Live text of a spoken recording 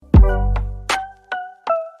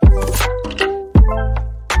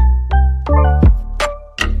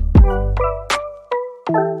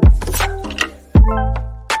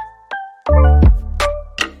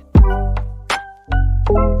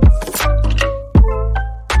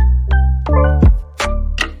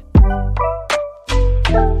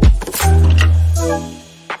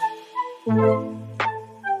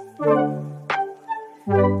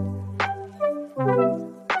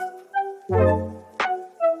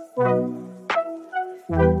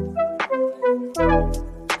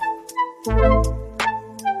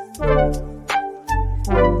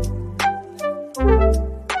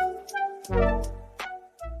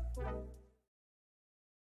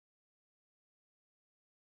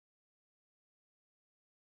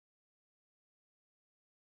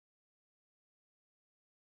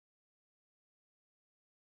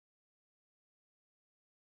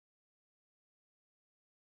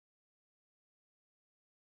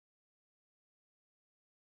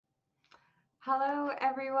Hello,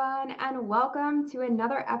 everyone, and welcome to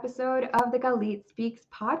another episode of the Galit Speaks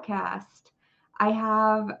podcast. I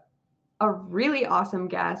have a really awesome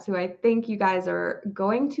guest who I think you guys are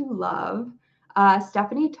going to love.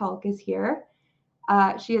 Stephanie Tolk is here.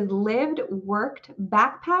 She has lived, worked,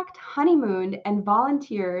 backpacked, honeymooned, and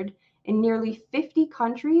volunteered in nearly 50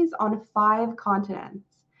 countries on 5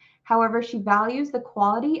 continents. However, she values the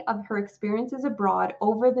quality of her experiences abroad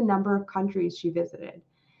over the number of countries she visited.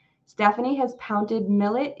 Stephanie has pounded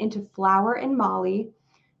millet into flour in Mali,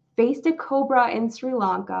 faced a cobra in Sri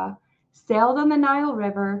Lanka, sailed on the Nile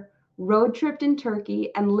River, road tripped in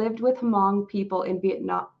Turkey, and lived with Hmong people in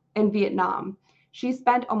Vietnam. She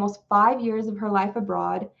spent almost 5 years of her life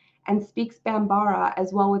abroad and speaks Bambara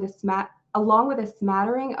as well along with a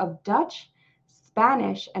smattering of Dutch,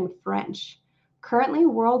 Spanish, and French. Currently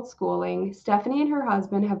world schooling, Stephanie and her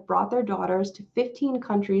husband have brought their daughters to 15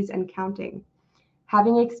 countries and counting.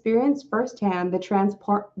 Having experienced firsthand the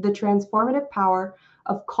transformative power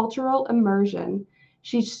of cultural immersion,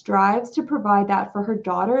 she strives to provide that for her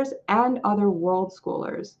daughters and other world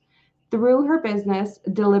schoolers. Through her business,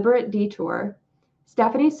 Deliberate Detour,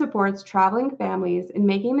 Stephanie supports traveling families in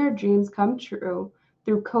making their dreams come true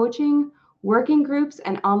through coaching, working groups,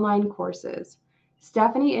 and online courses.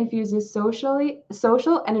 Stephanie infuses social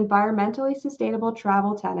and environmentally sustainable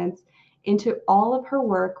travel tenets into all of her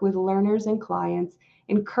work with learners and clients,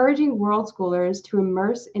 encouraging world schoolers to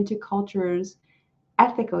immerse into cultures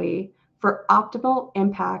ethically for optimal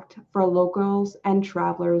impact for locals and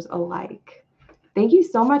travelers alike. Thank you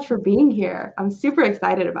so much for being here. I'm super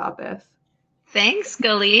excited about this. Thanks,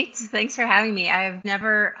 Galit. Thanks for having me. I've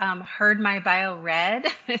never heard my bio read.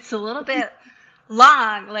 It's a little bit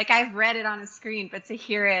long. Like I've read it on a screen, but to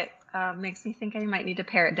hear it makes me think I might need to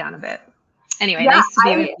pare it down a bit. Anyway, Yeah, nice to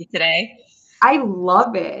be with I you today. I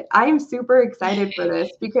love it. I am super excited for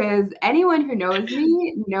this because anyone who knows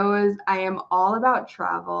me knows I am all about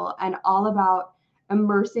travel and all about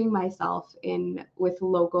immersing myself in with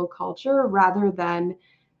local culture rather than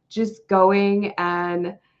just going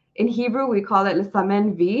and in Hebrew we call it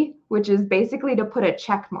lesamen v, which is basically to put a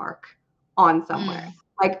check mark on somewhere. Mm.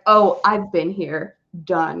 Like, oh, I've been here,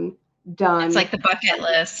 done, It's done. like the bucket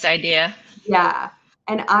list idea. Yeah.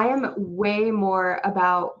 And I am way more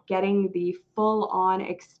about getting the full on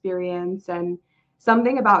experience, and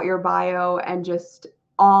something about your bio and just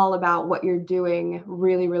all about what you're doing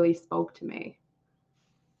really, really spoke to me.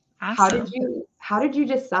 Awesome. How did you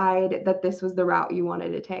decide that this was the route you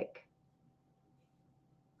wanted to take?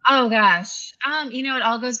 Oh gosh. It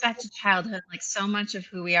all goes back to childhood. Like so much of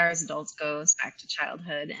who we are as adults goes back to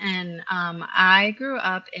childhood. And I grew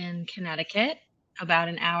up in Connecticut, about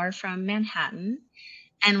an hour from Manhattan,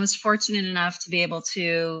 and was fortunate enough to be able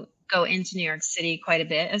to go into New York City quite a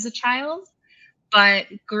bit as a child, but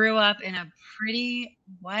grew up in a pretty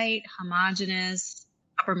white, homogenous,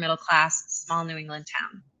 upper middle class, small New England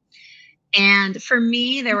town. And for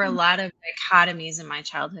me, there were a lot of dichotomies in my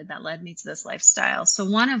childhood that led me to this lifestyle. So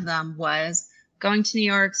one of them was going to New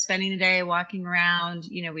York, spending the day walking around.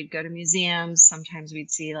 We'd go to museums. Sometimes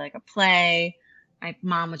we'd see like a play. My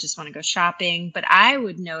mom would just want to go shopping. But I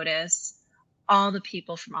would notice all the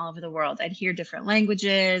people from all over the world. I'd hear different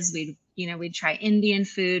languages. We'd try Indian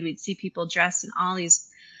food. We'd see people dressed in all these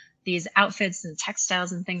outfits and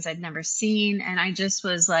textiles and things I'd never seen. And I just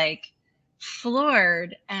was like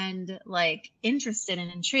floored and like interested and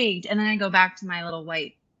intrigued. And then I go back to my little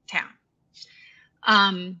white town.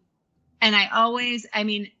 And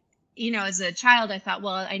as a child, I thought,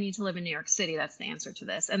 well, I need to live in New York City. That's the answer to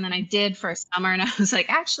this. And then I did for a summer, and I was like,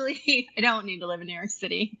 actually, I don't need to live in New York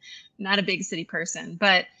City. I'm not a big city person,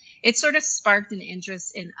 but it sort of sparked an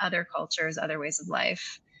interest in other cultures, other ways of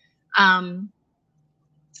life. My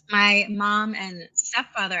mom and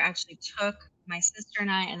stepfather actually took my sister and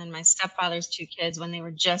I, and then my stepfather's 2 kids when they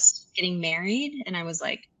were just getting married. And I was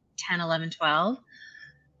like 10, 11, 12,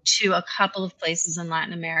 to a couple of places in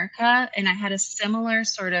Latin America. And I had a similar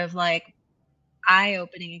sort of like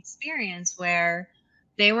eye-opening experience where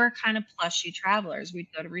they were kind of plushy travelers. We'd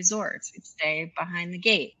go to resorts, we'd stay behind the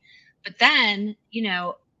gate. But then,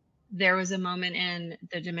 there was a moment in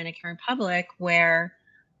the Dominican Republic where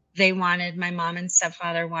my mom and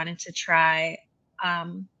stepfather wanted to try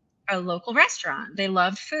um, a local restaurant. They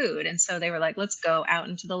loved food. And so they were like, let's go out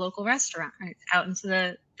into the local restaurant, out into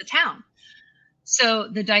the town. So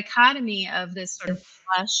the dichotomy of this sort of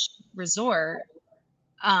plush resort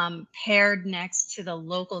paired next to the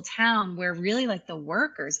local town where really like the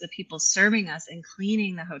workers, the people serving us and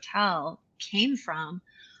cleaning the hotel came from.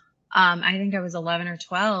 I think I was 11 or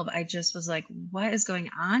 12. I just was like, what is going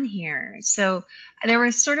on here? So there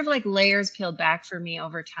were sort of like layers peeled back for me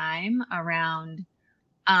over time around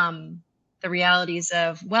um, the realities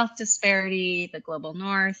of wealth disparity, the global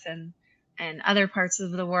north, and other parts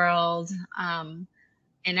of the world,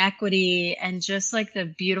 inequity, and just like the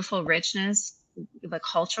beautiful richness, the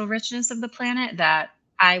cultural richness of the planet that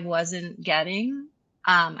I wasn't getting.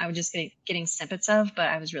 I was just getting snippets of, but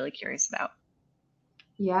I was really curious about.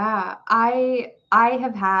 Yeah, I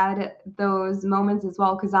have had those moments as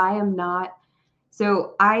well because I am not,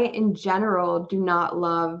 so I in general do not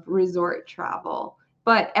love resort travel,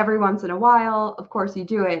 but every once in a while, of course, you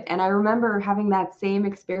do it. And I remember having that same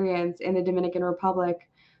experience in the Dominican Republic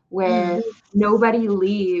where nobody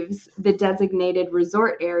leaves the designated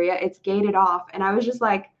resort area. It's gated off. And I was just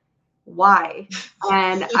like, why?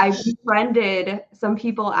 And I befriended some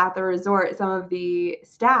people at the resort, some of the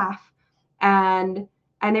staff, and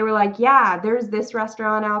they were like, yeah, there's this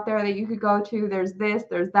restaurant out there that you could go to. There's this,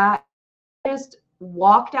 there's that. Just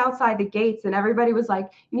walked outside the gates and everybody was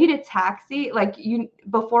like, you need a taxi? Like you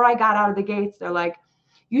before I got out of the gates, they're like,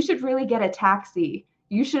 you should really get a taxi.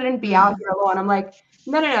 You shouldn't be out here alone. I'm like,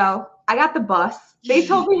 no. I got the bus. They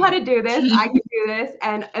told me how to do this. I can do this.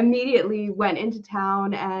 And immediately went into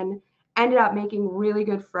town and ended up making really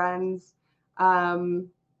good friends.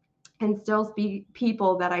 And still speak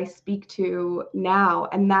people that I speak to now.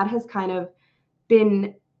 And that has kind of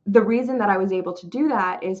been the reason that I was able to do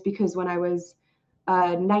that is because when I was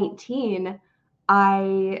 19,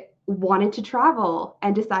 I wanted to travel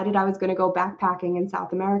and decided I was going to go backpacking in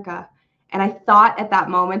South America. And I thought at that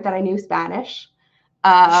moment that I knew Spanish.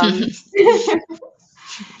 Um,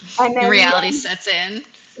 and then Reality sets in.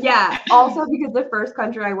 yeah, also because the first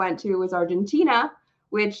country I went to was Argentina,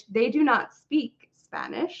 which they do not speak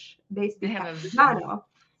Spanish. They speak Castellano.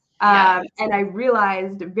 And I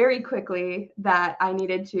realized very quickly that I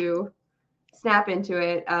needed to snap into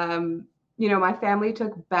it. My family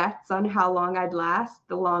took bets on how long I'd last.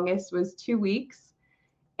 The longest was 2 weeks.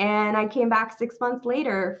 And I came back 6 months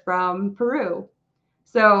later from Peru.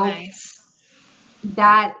 So Nice.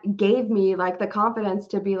 that gave me like the confidence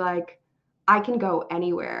to be like, I can go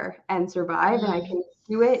anywhere and survive, and I can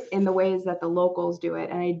do it in the ways that the locals do it.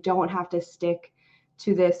 And I don't have to stick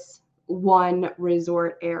to this one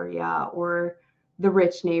resort area or the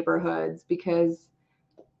rich neighborhoods because,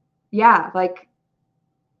 yeah, like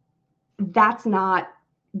that's not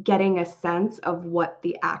getting a sense of what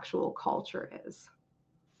the actual culture is.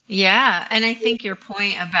 Yeah. And I think your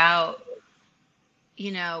point about,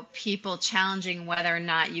 people challenging whether or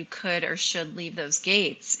not you could or should leave those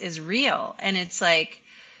gates is real. And it's like,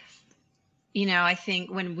 I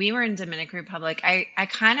think when we were in Dominican Republic, I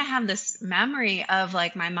kind of have this memory of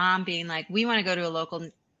like my mom being like, we want to go to a local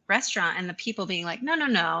restaurant, and the people being like,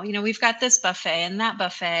 no, we've got this buffet and that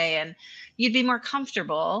buffet, and you'd be more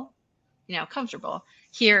comfortable, comfortable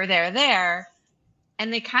here, there.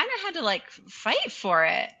 And they kind of had to like fight for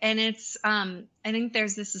it. And it's, I think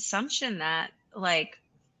there's this assumption that like,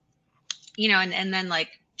 and then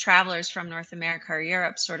like travelers from North America or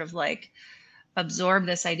Europe sort of like absorb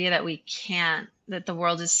this idea that that the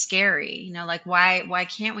world is scary, like why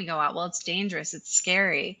can't we go out? Well, it's dangerous, it's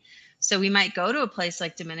scary. So we might go to a place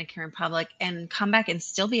like Dominican Republic and come back and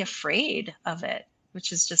still be afraid of it,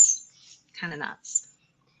 which is just kind of nuts.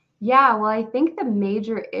 Yeah, well, I think the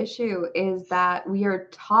major issue is that we are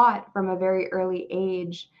taught from a very early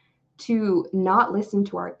age to not listen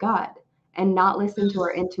to our gut and not listen to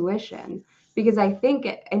our intuition. Because I think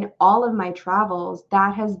in all of my travels,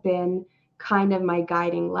 that has been kind of my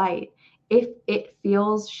guiding light. If it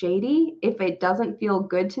feels shady, if it doesn't feel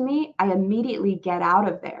good to me, I immediately get out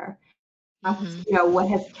of there. That's, Mm-hmm. what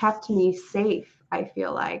has kept me safe, I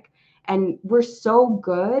feel like. And we're so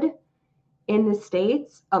good in the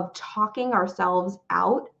States of talking ourselves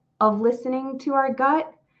out of listening to our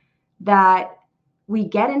gut that we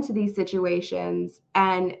get into these situations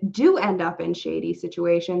and do end up in shady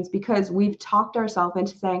situations because we've talked ourselves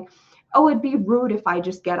into saying, oh, it'd be rude if I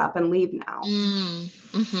just get up and leave now.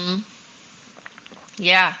 Mm-hmm.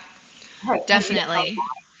 Yeah, Have you felt definitely.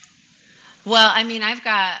 Well, I mean, I've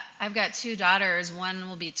got two daughters. One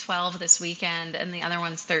will be 12 this weekend, and the other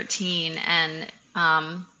one's 13. And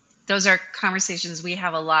those are conversations we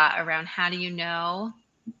have a lot around. How do you know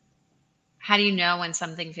how do you know when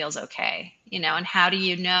something feels okay, and how do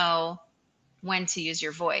you know when to use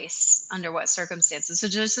your voice under what circumstances? So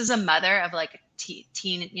just as a mother of like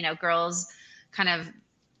teen, girls kind of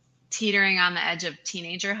teetering on the edge of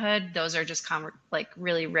teenagerhood, those are just like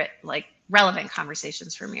really like relevant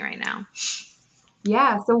conversations for me right now.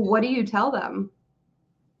 Yeah. So what do you tell them?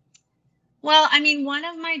 Well, I mean, one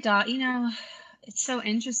of my it's so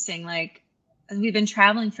interesting. Like, we've been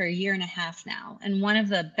traveling for a year and a half now. And one of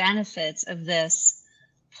the benefits of this,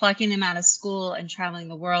 plucking them out of school and traveling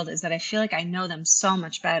the world, is that I feel like I know them so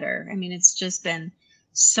much better. I mean, it's just been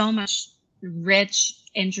so much rich,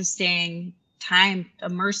 interesting time,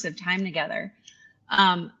 immersive time together.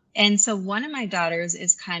 And so one of my daughters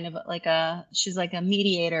is kind of like she's like a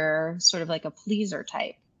mediator, sort of like a pleaser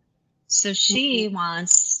type. So she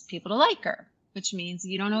wants people to like her, which means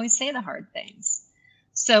you don't always say the hard things.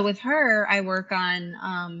 So with her, I work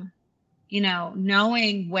on,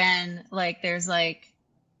 knowing when, like,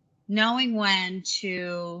 knowing when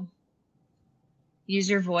to use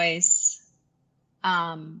your voice,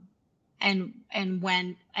 and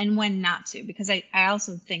when not to, because I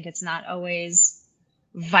also think it's not always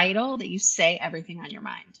vital that you say everything on your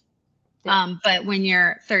mind. But when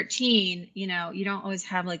you're 13, you don't always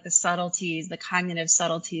have like the subtleties, the cognitive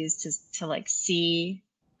subtleties to like see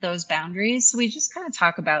those boundaries. So we just kind of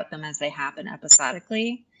talk about them as they happen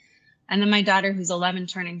episodically. And then my daughter, who's 11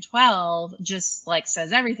 turning 12, just like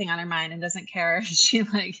says everything on her mind and doesn't care if she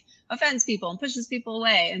like offends people and pushes people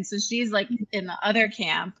away. And so she's like in the other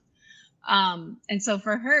camp. And so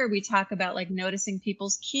for her, we talk about like noticing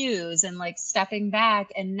people's cues and like stepping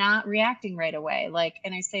back and not reacting right away. Like,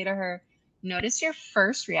 and I say to her, notice your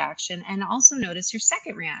first reaction and also notice your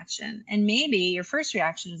second reaction. And maybe your first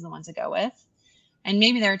reaction is the one to go with. And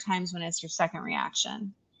maybe there are times when it's your second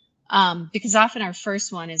reaction. Because often our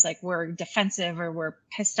first one is like we're defensive or we're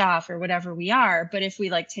pissed off or whatever we are. But if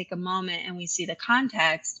we like take a moment and we see the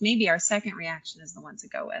context, maybe our second reaction is the one to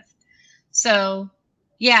go with. So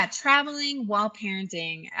yeah, traveling while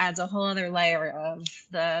parenting adds a whole other layer of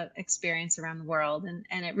the experience around the world. And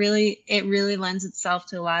it really lends itself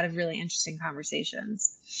to a lot of really interesting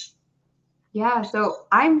conversations. Yeah. So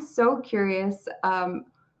I'm so curious.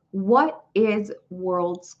 What is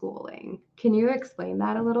world schooling? Can you explain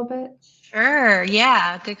that a little bit? Sure.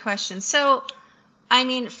 Yeah. Good question. So, I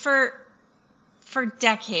mean, for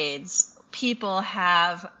decades, people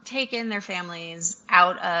have taken their families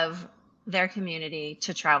out of their community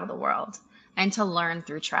to travel the world and to learn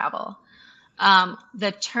through travel.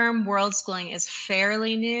 The term world schooling is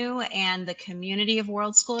fairly new, and the community of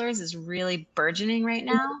world schoolers is really burgeoning right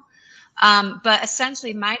now. But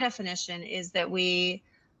essentially, my definition is that we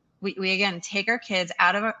again take our kids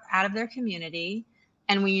out of their community,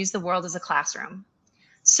 and we use the world as a classroom.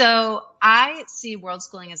 So I see world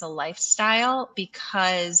schooling as a lifestyle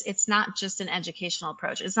because it's not just an educational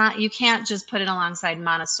approach. It's not, you can't just put it alongside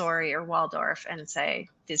Montessori or Waldorf and say,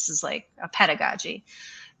 this is like a pedagogy,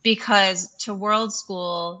 because to world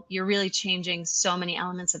school, you're really changing so many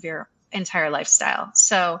elements of your entire lifestyle.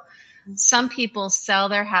 So some people sell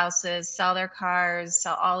their houses, sell their cars,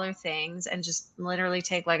 sell all their things, and just literally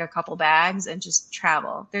take like a couple bags and just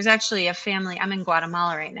travel. There's actually a family, I'm in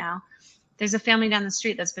Guatemala right now. There's a family down the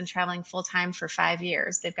street that's been traveling full time for 5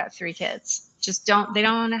 years. They've got 3 kids. They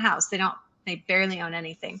don't own a house. They barely own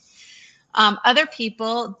anything. Other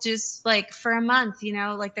people just like for a month,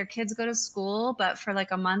 like their kids go to school, but for like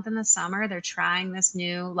a month in the summer, they're trying this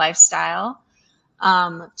new lifestyle,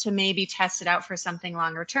 to maybe test it out for something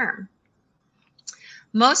longer term.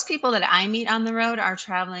 Most people that I meet on the road are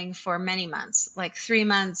traveling for many months, like 3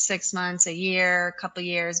 months, 6 months, a year, a couple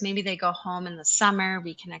years. Maybe they go home in the summer,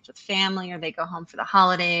 reconnect with family, or they go home for the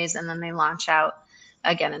holidays, and then they launch out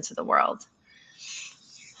again into the world.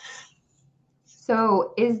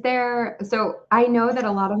 So I know that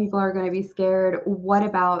a lot of people are going to be scared. What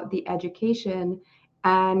about the education?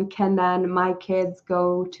 And can then my kids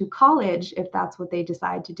go to college if that's what they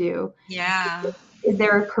decide to do? Yeah. Is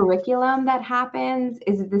there a curriculum that happens?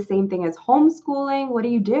 Is it the same thing as homeschooling? What do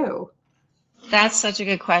you do? That's such a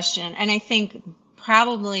good question. And I think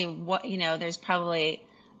probably there's probably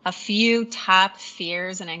a few top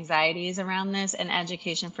fears and anxieties around this, and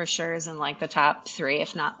education for sure is in like the top 3,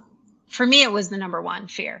 if not, for me, it was the number 1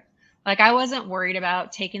 fear. Like I wasn't worried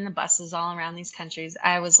about taking the buses all around these countries.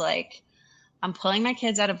 I was like, I'm pulling my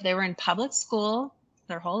kids they were in public school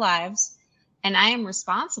their whole lives, and I am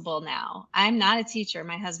responsible now. I'm not a teacher.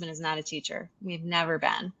 My husband is not a teacher. We've never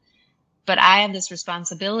been. But I have this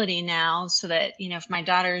responsibility now so that, if my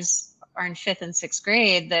daughters are in 5th and 6th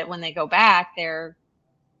grade, that when they go back,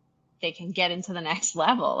 they can get into the next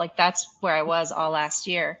level. Like that's where I was all last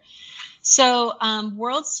year. So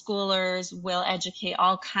world schoolers will educate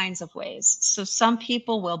all kinds of ways. So some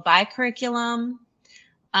people will buy curriculum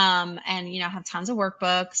and, have tons of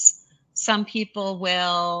workbooks. Some people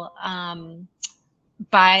will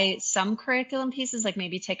buy some curriculum pieces, like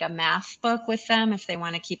maybe take a math book with them if they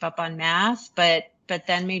want to keep up on math, but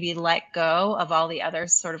then maybe let go of all the other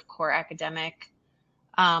sort of core academic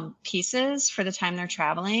pieces for the time they're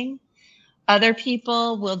traveling. Other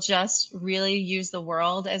people will just really use the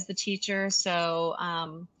world as the teacher. So,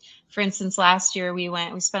 for instance, last year we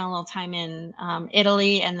spent a little time in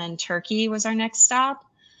Italy, and then Turkey was our next stop.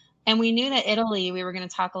 And we knew that Italy, we were going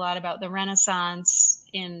to talk a lot about the Renaissance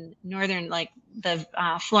in northern, like the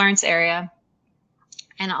Florence area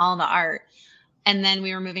and all the art. And then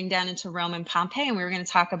we were moving down into Rome and Pompeii, and we were going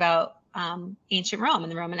to talk about ancient Rome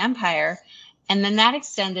and the Roman Empire. And then that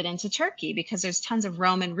extended into Turkey because there's tons of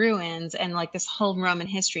Roman ruins and like this whole Roman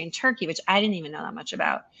history in Turkey, which I didn't even know that much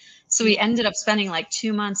about. So we ended up spending like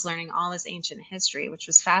 2 months learning all this ancient history, which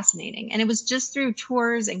was fascinating. And it was just through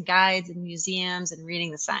tours and guides and museums and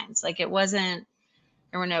reading the signs. Like there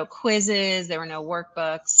were no quizzes, there were no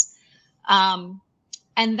workbooks. And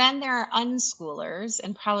then there are unschoolers,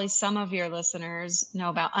 and probably some of your listeners know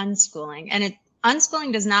about unschooling. And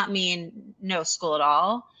unschooling does not mean no school at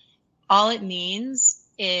all. All it means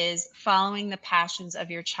is following the passions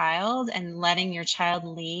of your child and letting your child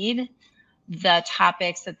lead the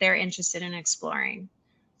topics that they're interested in exploring.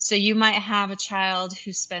 So you might have a child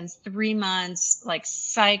who spends 3 months like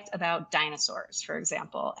psyched about dinosaurs, for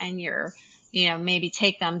example, and you're maybe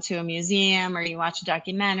take them to a museum or you watch a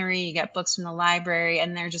documentary, you get books from the library,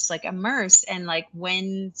 and they're just like immersed. And like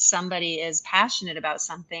when somebody is passionate about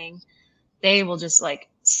something, they will just like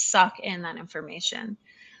suck in that information.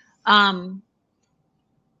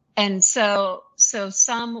 And so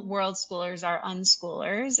some world schoolers are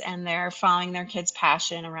unschoolers and they're following their kids'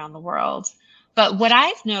 passion around the world. But what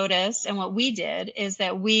I've noticed and what we did is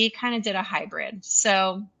that we kind of did a hybrid.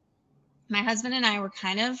 So my husband and I were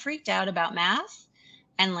kind of freaked out about math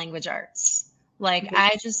and language arts. Like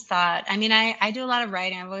I just thought, I do a lot of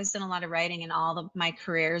writing. I've always done a lot of writing in all of my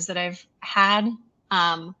careers that I've had.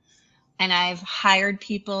 And I've hired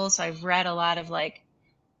people. So I've read a lot of like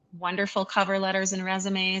wonderful cover letters and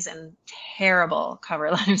resumes and terrible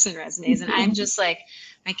cover letters and resumes. And I'm just like,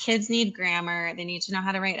 my kids need grammar. They need to know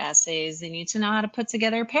how to write essays. They need to know how to put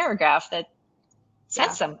together a paragraph that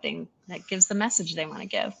says something that gives the message they want to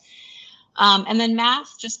give. And then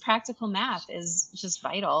math, just practical math is just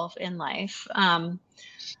vital in life.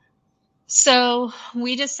 So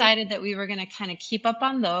we decided that we were going to kind of keep up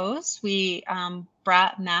on those. We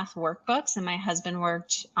brought math workbooks, and my husband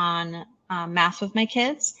worked on math with my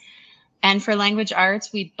kids. And for language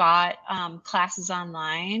arts, we bought classes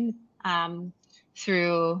online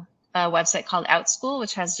through a website called OutSchool,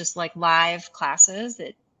 which has just like live classes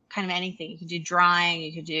that kind of anything. You could do drawing,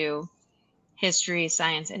 you could do history,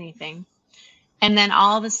 science, anything. And then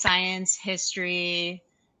all the science, history,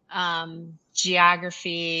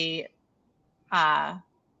 geography,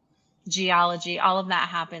 geology, all of that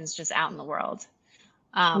happens just out in the world.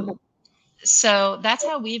 So that's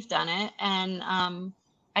how we've done it. And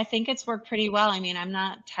I think it's worked pretty well. I'm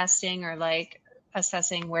not testing or like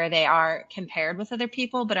assessing where they are compared with other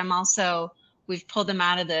people, but we've pulled them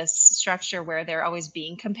out of this structure where they're always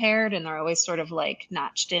being compared and they're always sort of like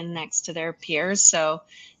notched in next to their peers. So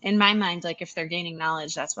in my mind, like if they're gaining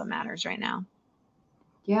knowledge, that's what matters right now.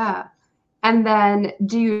 Yeah. And then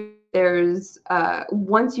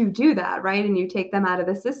once you do that, right, and you take them out of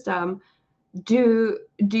the system, do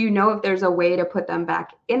you know if there's a way to put them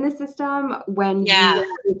back in the system when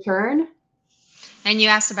you return? And you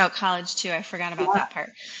asked about college too. I forgot about that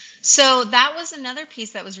part. So that was another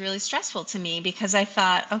piece that was really stressful to me because I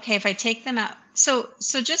thought, okay, if I take them out. So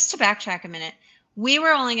just to backtrack a minute, we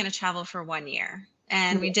were only going to travel for 1 year.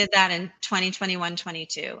 And we did that in 2021,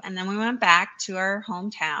 22. And then we went back to our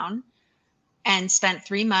hometown and spent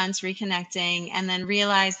 3 months reconnecting, and then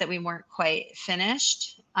realized that we weren't quite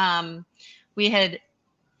finished. We had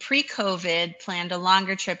pre-COVID planned a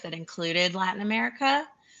longer trip that included Latin America.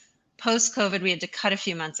 Post-COVID, we had to cut a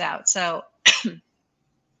few months out. So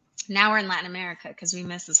now we're in Latin America because we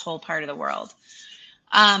miss this whole part of the world.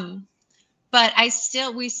 But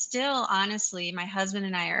we still, honestly, my husband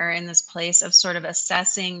and I are in this place of sort of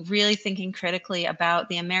assessing, really thinking critically about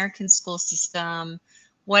the American school system,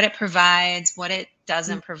 what it provides, what it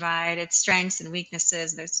doesn't provide, its strengths and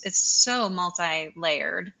weaknesses. It's so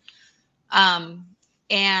multi-layered.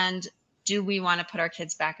 And do we want to put our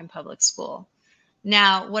kids back in public school?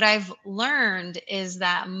 Now, what I've learned is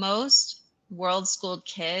that most world schooled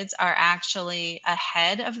kids are actually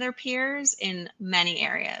ahead of their peers in many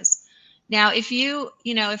areas. Now, if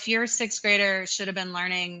if your sixth grader should have been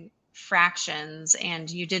learning fractions and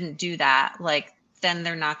you didn't do that, like, then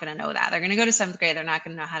they're not going to know that. They're going to go to seventh grade. They're not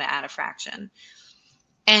going to know how to add a fraction.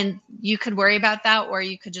 And you could worry about that, or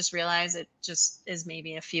you could just realize it just is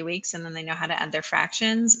maybe a few weeks and then they know how to add their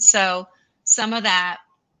fractions. So some of that,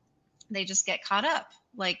 they just get caught up,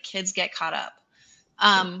 like kids get caught up.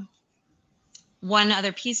 One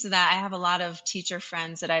other piece of that, I have a lot of teacher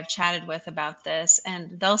friends that I've chatted with about this,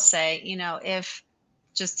 and they'll say, if,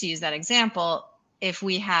 just to use that example, if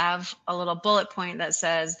we have a little bullet point that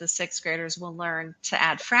says the sixth graders will learn to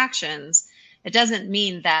add fractions, it doesn't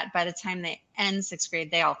mean that by the time they end sixth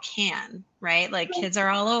grade, they all can, right? Like kids are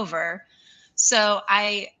all over. So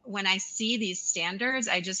when I see these standards,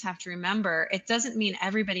 I just have to remember it doesn't mean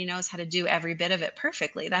everybody knows how to do every bit of it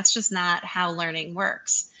perfectly. That's just not how learning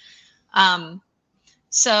works.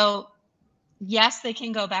 So yes, they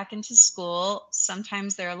can go back into school.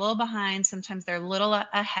 Sometimes they're a little behind, sometimes they're a little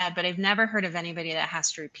ahead, but I've never heard of anybody that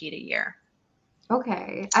has to repeat a year.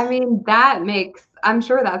 Okay. I mean, I'm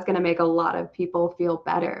sure that's going to make a lot of people feel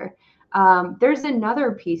better. There's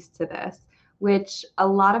another piece to this, which a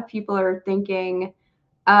lot of people are thinking,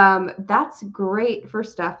 that's great for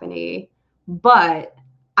Stephanie, but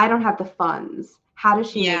I don't have the funds. How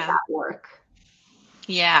does she make that work?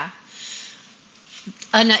 Yeah.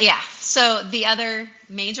 Yeah. So the other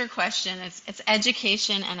major question is it's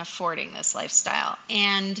education and affording this lifestyle.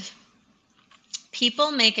 And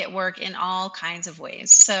people make it work in all kinds of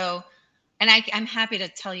ways. So, and I'm happy to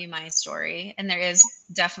tell you my story, and there is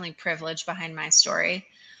definitely privilege behind my story.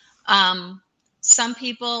 Some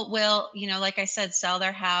people will, like I said, sell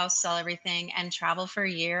their house, sell everything, and travel for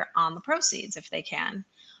a year on the proceeds if they can.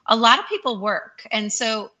 A lot of people work. And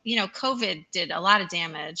so, COVID did a lot of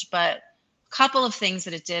damage, but a couple of things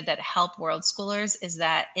that it did that helped world schoolers is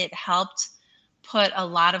that it helped put a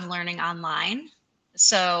lot of learning online.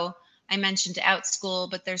 So I mentioned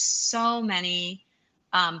OutSchool, but there's so many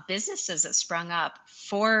businesses that sprung up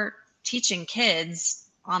for teaching kids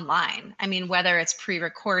online. I mean, whether it's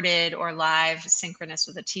pre-recorded or live synchronous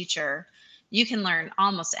with a teacher, you can learn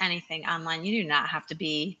almost anything online. You do not have to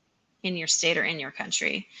be in your state or in your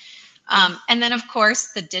country. And then, of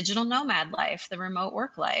course, the digital nomad life, the remote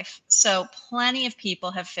work life. So plenty of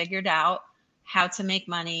people have figured out how to make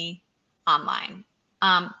money online.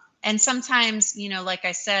 And sometimes, like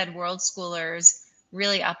I said, world schoolers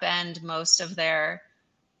really upend most of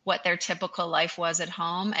what their typical life was at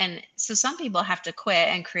home. And so some people have to quit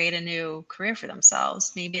and create a new career for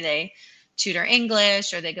themselves. Maybe they tutor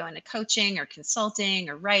English, or they go into coaching or consulting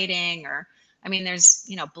or writing, or I mean, there's,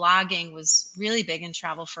 blogging was really big in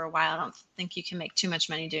travel for a while. I don't think you can make too much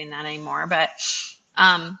money doing that anymore. But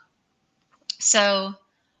so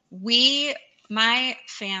my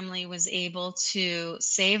family was able to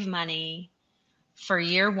save money for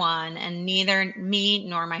year one, and neither me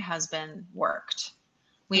nor my husband worked.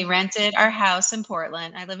 We rented our house in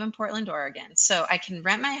Portland. I live in Portland, Oregon. So I can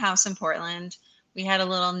rent my house in Portland. We had a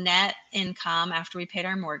little net income after we paid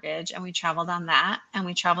our mortgage, and we traveled on that, and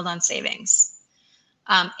we traveled on savings.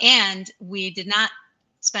 And we did not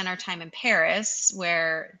spend our time in Paris,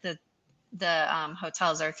 where the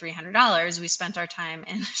hotels are $300. We spent our time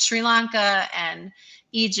in Sri Lanka and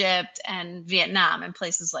Egypt and Vietnam and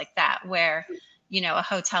places like that, where,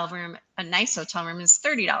 a nice hotel room is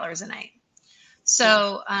 $30 a night.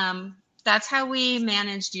 So that's how we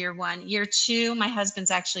managed year one. Year two, my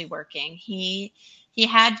husband's actually working. He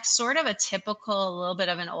had sort of a typical, a little bit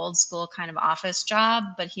of an old school kind of office job,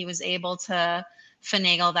 but he was able to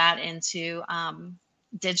finagle that into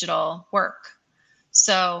digital work.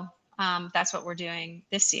 So that's what we're doing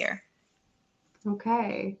this year.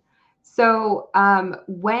 Okay. So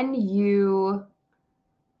when you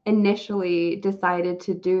initially decided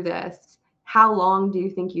to do this, how long do you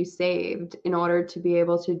think you saved in order to be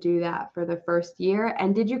able to do that for the first year?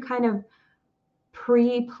 And did you kind of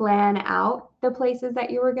pre-plan out the places that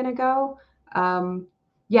you were going to go?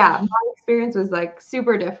 My experience was like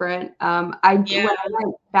super different. When I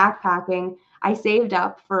went backpacking, I saved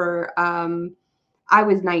up for, I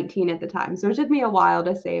was 19 at the time, so it took me a while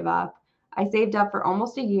to save up. I saved up for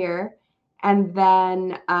almost a year, and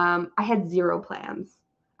then I had zero plans.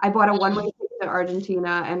 I bought a one-way ticket to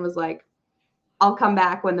Argentina and was like, I'll come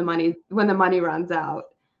back when the money runs out.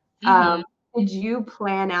 Did you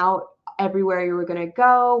plan out everywhere you were going to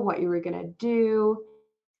go, what you were going to do?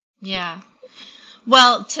 Yeah.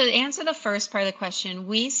 Well, to answer the first part of the question,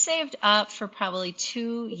 we saved up for probably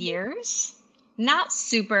 2 years, not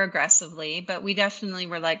super aggressively, but we definitely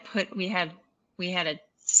were like we had a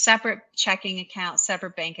separate checking account,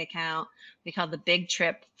 separate bank account. We called the Big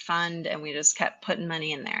Trip Fund, and we just kept putting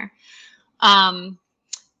money in there. Um,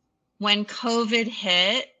 when COVID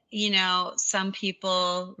hit, some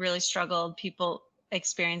people really struggled. People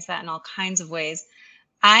experienced that in all kinds of ways.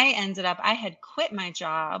 I had quit my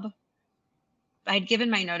job. I'd given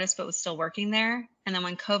my notice, but was still working there. And then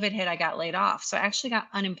when COVID hit, I got laid off. So I actually got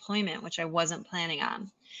unemployment, which I wasn't planning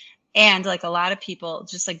on. And like a lot of people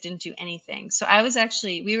just like didn't do anything. So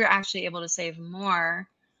we were actually able to save more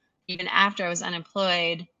even after I was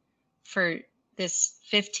unemployed for this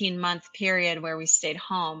 15-month period where we stayed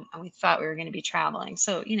home and we thought we were going to be traveling.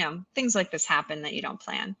 So, things like this happen that you don't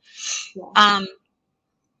plan. Yeah.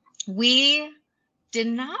 We did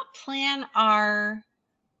not plan our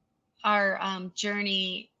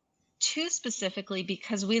journey too specifically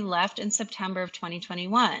because we left in September of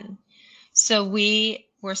 2021. So we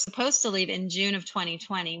were supposed to leave in June of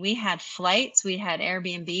 2020. We had flights, we had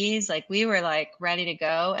Airbnbs, like we were like ready to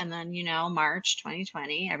go. And then, March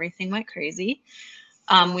 2020, everything went crazy.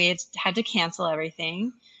 We had to cancel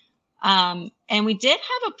everything. And we did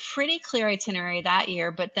have a pretty clear itinerary that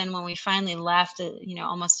year. But then when we finally left,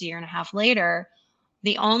 almost a year and a half later,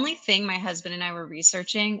 the only thing my husband and I were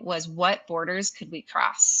researching was what borders could we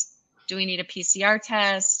cross? Do we need a PCR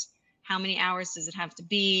test? How many hours does it have to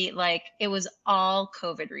be? Like it was all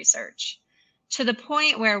COVID research to the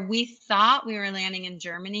point where we thought we were landing in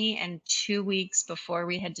Germany, and 2 weeks before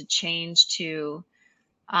we had to change to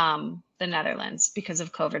the Netherlands because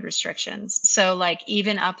of COVID restrictions. So like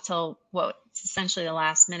even up till what's essentially the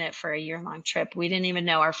last minute for a year-long trip, we didn't even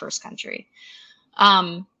know our first country.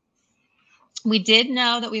 We did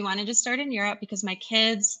know that we wanted to start in Europe because my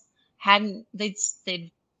kids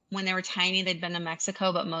they'd when they were tiny, they'd been to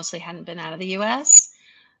Mexico, but mostly hadn't been out of the US.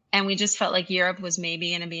 And we just felt like Europe was maybe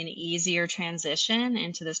going to be an easier transition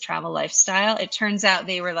into this travel lifestyle. It turns out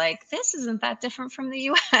they were like, this isn't that different from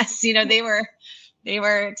the US. They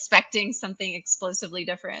were expecting something explosively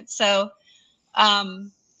different. So,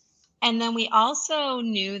 and then we also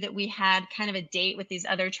knew that we had kind of a date with these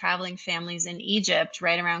other traveling families in Egypt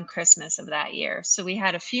right around Christmas of that year. So we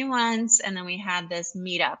had a few months, and then we had this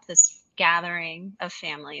meetup, this gathering of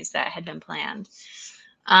families that had been planned.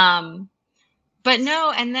 But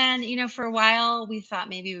no, and then, for a while we thought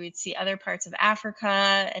maybe we'd see other parts of Africa,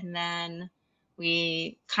 and then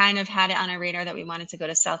we kind of had it on our radar that we wanted to go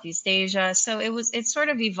to Southeast Asia. So it sort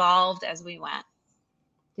of evolved as we went.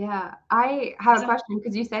 Yeah, I have a question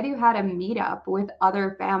because you said you had a meetup with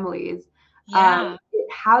other families. Yeah.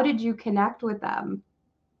 How did you connect with them?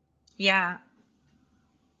 Yeah.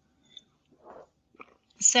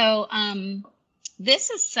 So this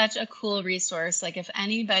is such a cool resource. Like if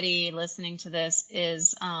anybody listening to this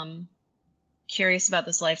is curious about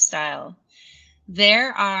this lifestyle,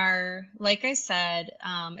 there are, like I said,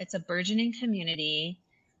 it's a burgeoning community.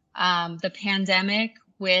 The pandemic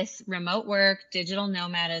with remote work, digital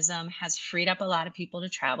nomadism has freed up a lot of people to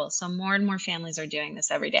travel. So more and more families are doing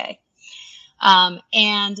this every day.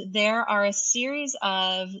 And there are a series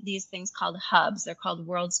of these things called hubs. They're called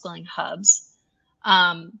world schooling hubs.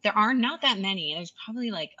 There are not that many. There's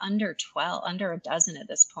probably like under a dozen at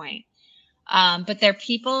this point. But they're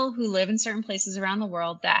people who live in certain places around the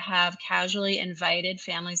world that have casually invited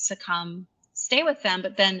families to come stay with them.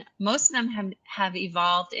 But then most of them have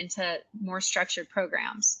evolved into more structured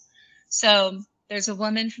programs. So there's a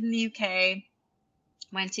woman from the UK,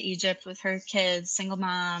 went to Egypt with her kids, single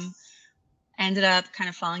mom, ended up kind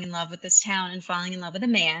of falling in love with this town and falling in love with a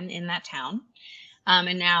man in that town.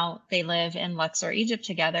 And now they live in Luxor, Egypt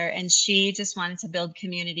together. And she just wanted to build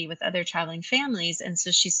community with other traveling families. And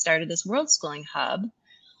so she started this world schooling hub.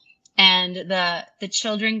 And the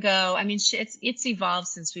children go, I mean, it's evolved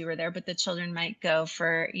since we were there, but the children might go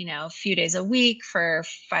for, a few days a week for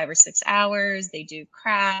 5 or 6 hours. They do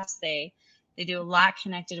crafts. They do a lot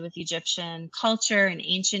connected with Egyptian culture and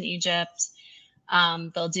ancient Egypt.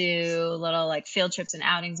 They'll do little like field trips and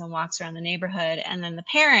outings and walks around the neighborhood. And then the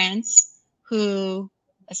parents, who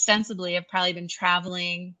ostensibly have probably been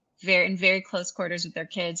traveling in very close quarters with their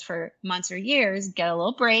kids for months or years, get a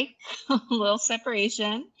little break, a little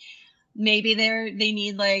separation. Maybe they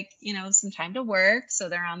need like, some time to work. So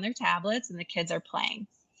they're on their tablets and the kids are playing.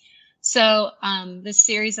 So this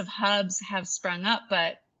series of hubs have sprung up,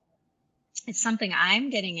 but it's something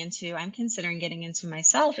I'm considering getting into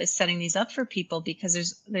myself, is setting these up for people,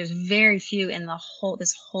 because there's very few in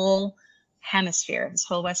this whole hemisphere, this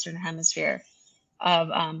whole Western hemisphere of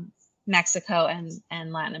Mexico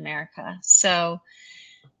and Latin America. So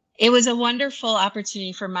it was a wonderful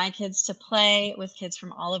opportunity for my kids to play with kids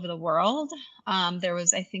from all over the world. There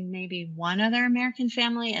was, I think, maybe one other American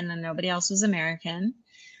family, and then nobody else was American.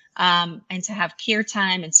 And to have peer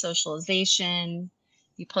time and socialization.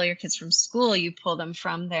 You pull your kids from school, you pull them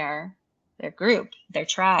from their group, their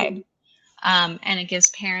tribe. And it gives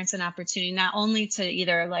parents an opportunity not only to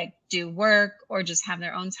either like do work or just have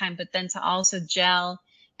their own time, but then to also gel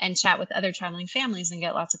and chat with other traveling families and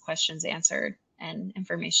get lots of questions answered and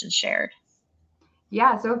information shared.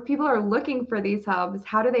 Yeah. So if people are looking for these hubs,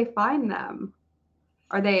 how do they find them?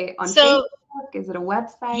 Are they on So Facebook? Is it a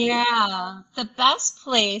website? yeah, the best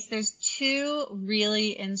place, there's two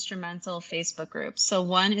really instrumental Facebook groups. So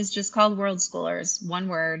one is just called World Schoolers, one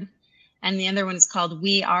word, and the other one is called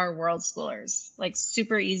We Are World Schoolers. Like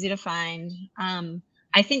super easy to find.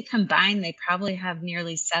 I think combined they probably have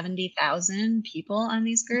nearly 70,000 people on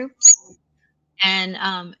these groups.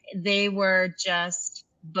 And they were just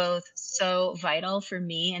both so vital for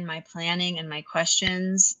me and my planning and my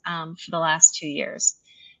questions for the last 2 years.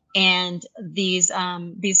 And these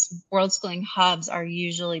world schooling hubs are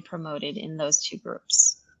usually promoted in those two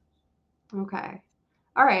groups. Okay.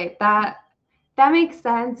 All right. That makes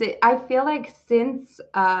sense. I feel like since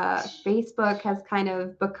Facebook has kind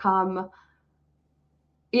of become,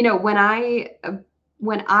 when I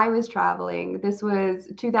was traveling, this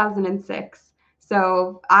was 2006.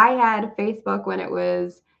 So I had Facebook when it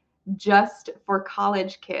was just for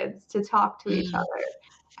college kids to talk to each Mm, other.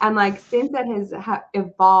 And like since that has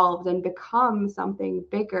evolved and become something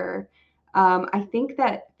bigger, I think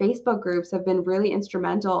that Facebook groups have been really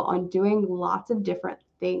instrumental on doing lots of different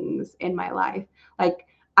things in my life. Like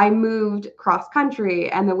I moved cross country,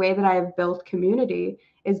 and the way that I have built community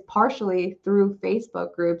is partially through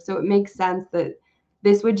Facebook groups. So it makes sense that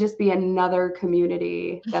this would just be another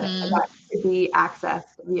community that mhm. could be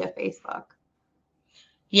accessed via Facebook.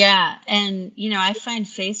 Yeah. And, I find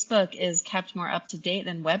Facebook is kept more up to date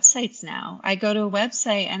than websites now. I go to a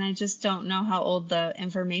website and I just don't know how old the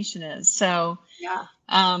information is. So, Yeah.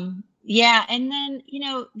 yeah. And then,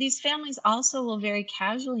 these families also will very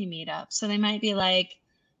casually meet up. So they might be like,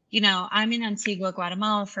 I'm in Antigua,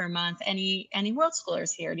 Guatemala for a month. Any world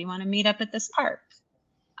schoolers here? Do you want to meet up at this park?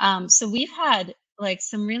 So we've had like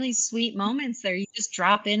some really sweet moments there. You just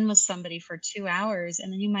drop in with somebody for 2 hours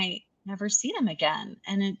and then you might never see them again.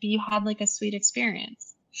 And you had like a sweet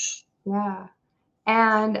experience. Yeah.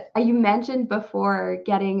 And you mentioned before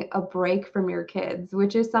getting a break from your kids,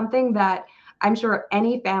 which is something that I'm sure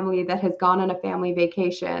any family that has gone on a family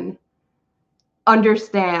vacation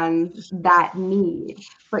understands that need.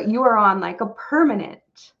 But you are on like a permanent,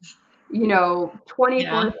 Yeah.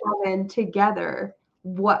 24/7 together.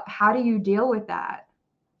 How do you deal with that?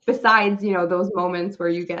 Besides, those moments where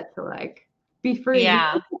you get to like be free.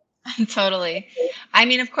 Yeah, totally. I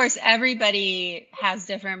mean, of course, everybody has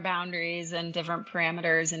different boundaries and different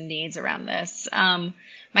parameters and needs around this.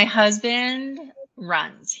 My husband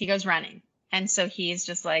runs, he goes running. And so he's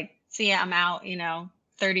just like, see, ya, I'm out,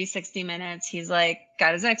 30, 60 minutes. He's like,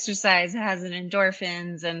 got his exercise, has an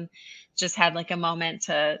endorphins, and just had like a moment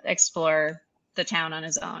to explore the town on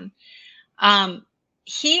his own. Um,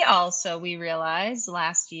 he also, we realized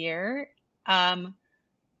last year, um,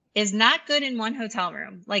 is not good in one hotel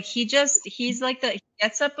room. Like he's like he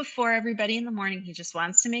gets up before everybody in the morning. He just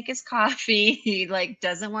wants to make his coffee. He like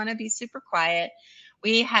doesn't want to be super quiet.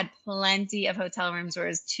 We had plenty of hotel rooms where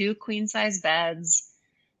it's two queen size beds,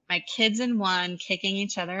 my kids in one, kicking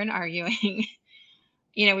each other and arguing.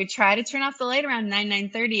 We try to turn off the light around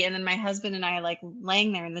 9:30, and then my husband and I are like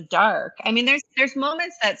laying there in the dark. I mean, there's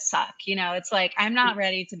moments that suck. It's like I'm not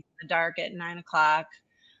ready to be in the dark at 9 o'clock.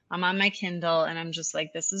 I'm on my Kindle and I'm just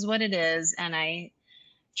like, this is what it is. And I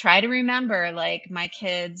try to remember like my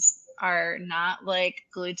kids are not like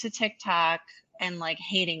glued to TikTok and like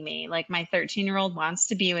hating me. Like my 13-year-old wants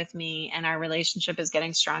to be with me and our relationship is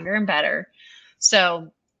getting stronger and better.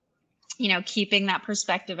 So, keeping that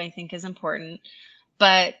perspective I think is important.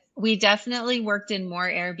 But we definitely worked in more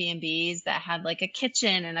Airbnbs that had like a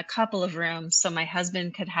kitchen and a couple of rooms so my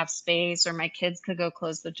husband could have space or my kids could go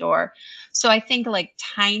close the door. So I think like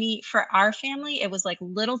for our family, it was like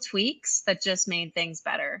little tweaks that just made things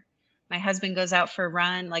better. My husband goes out for a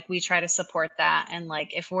run, like we try to support that. And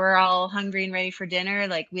like if we're all hungry and ready for dinner,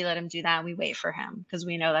 like we let him do that. We wait for him because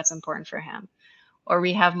we know that's important for him, or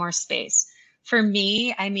we have more space. For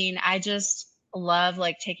me, I mean, I just love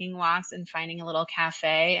like taking walks and finding a little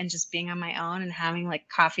cafe and just being on my own and having like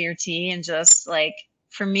coffee or tea, and just like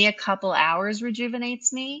for me a couple hours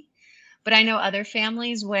rejuvenates me. But I know other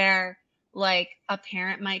families where like a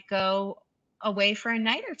parent might go away for a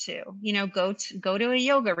night or two, go to a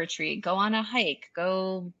yoga retreat, go on a hike,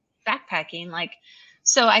 go backpacking, like.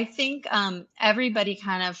 So I think everybody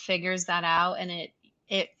kind of figures that out, and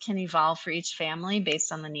it can evolve for each family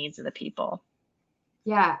based on the needs of the people.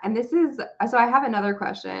 Yeah, and this is so I have another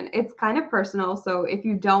question. It's kind of personal, so if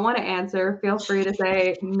you don't want to answer, feel free to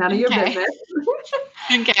say none of your Okay. business.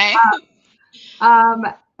 Okay. Um,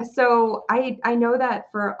 so I know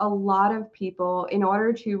that for a lot of people, in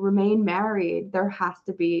order to remain married, there has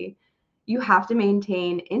to be you have to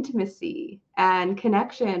maintain intimacy and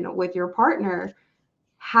connection with your partner.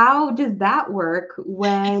 How does that work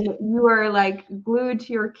when you are like glued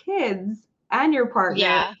to your kids and your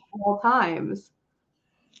partner at Yeah. all times?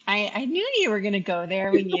 I knew you were going to go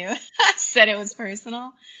there when you said it was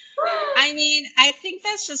personal. I mean, I think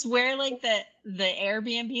that's just where like the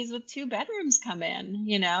Airbnbs with two bedrooms come in,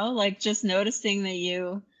 like just noticing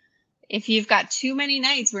that if you've got too many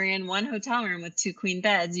nights where you're in one hotel room with two queen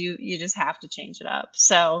beds, you just have to change it up.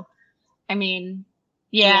 So, I mean,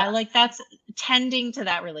 Yeah. yeah, like that's tending to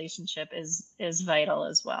that relationship is vital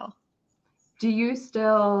as well. Do you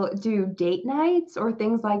still do date nights or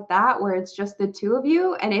things like that where it's just the two of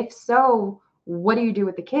you? And if so, what do you do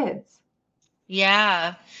with the kids?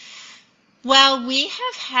 Yeah. Well, we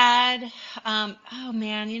have had, oh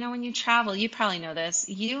man, when you travel, you probably know this,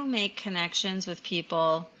 you make connections with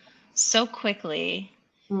people so quickly,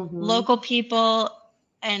 Hmm. local people,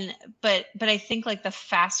 and but I think like the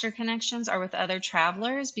faster connections are with other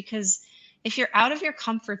travelers because if you're out of your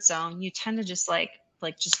comfort zone, you tend to just like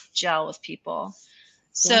just gel with people.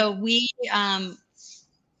 Yep. So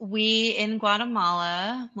we in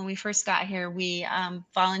Guatemala, when we first got here, we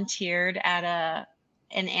volunteered at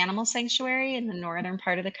an animal sanctuary in the northern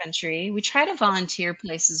part of the country. We try to volunteer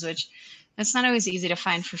places, which it's not always easy to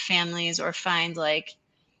find for families or find like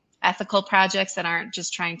ethical projects that aren't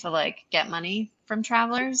just trying to like get money from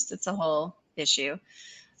travelers. It's a whole issue.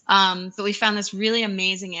 But we found this really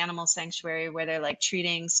amazing animal sanctuary where they're like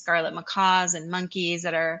treating scarlet macaws and monkeys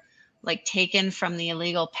that are like taken from the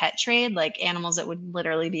illegal pet trade, like animals that would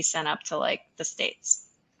literally be sent up to like the States.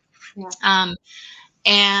 Yeah. Um,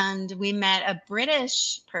 and we met a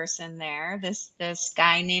British person there, this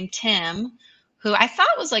guy named Tim, who I thought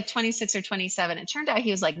was like 26 or 27. It turned out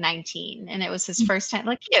he was like 19, and it was his first time,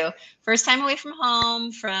 like first time away from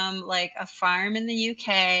home, from like a farm in the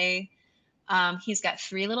UK. He's got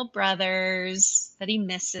three little brothers that he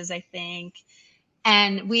misses, I think.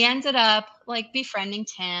 And we ended up like befriending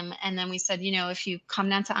Tim. And then we said, if you come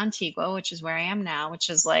down to Antigua, which is where I am now, which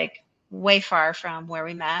is like way far from where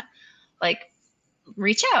we met, like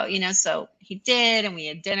reach out, So he did. And we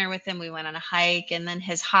had dinner with him. We went on a hike. And then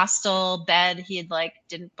his hostel bed, he had like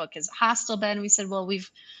didn't book his hostel bed. And we said, well,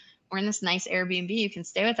 we're in this nice Airbnb. You can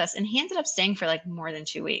stay with us. And he ended up staying for like more than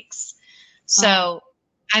 2 weeks. Oh, So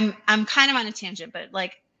I'm kind of on a tangent, but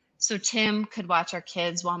like, so Tim could watch our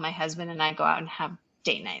kids while my husband and I go out and have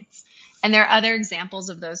date nights. And there are other examples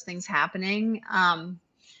of those things happening.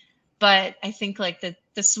 But I think like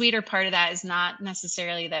the sweeter part of that is not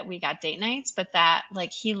necessarily that we got date nights, but that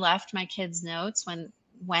like he left my kids notes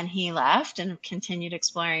when he left and continued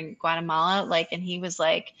exploring Guatemala. Like, and he was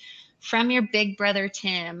like, from your big brother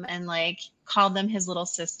Tim, and like called them his little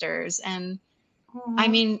sisters. And I oh,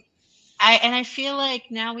 mean, I feel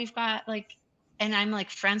like now we've got like, and I'm like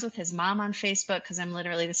friends with his mom on Facebook because I'm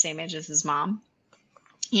literally the same age as his mom.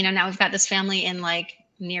 Now we've got this family in like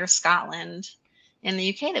near Scotland in the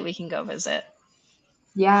UK that we can go visit.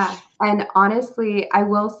 yeah. And honestly, I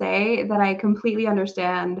will say that I completely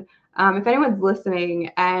understand. If anyone's listening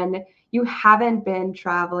and you haven't been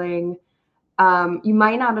traveling, you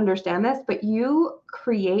might not understand this, but you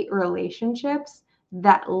create relationships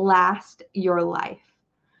that last your life.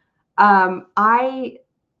 I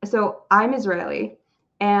so I'm Israeli,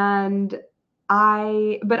 and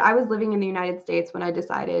but I was living in the United States when I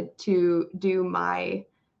decided to do my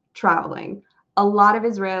traveling. A lot of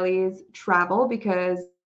Israelis travel because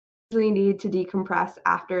they usually need to decompress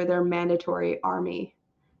after their mandatory army,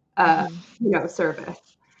 uh, Hmm. service.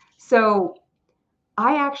 So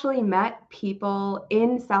I actually met people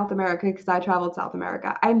in South America because I traveled South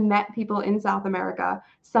America. I met people in South America,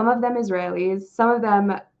 some of them Israelis, some of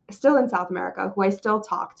them still in South America who I still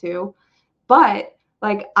talk to. But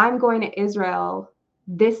like, I'm going to Israel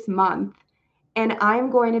this month and I'm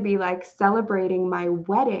going to be like celebrating my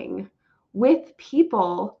wedding with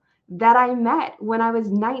people that I met when I was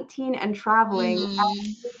 19 and traveling.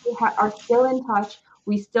 Mm. We are still in touch.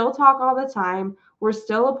 We still talk all the time. We're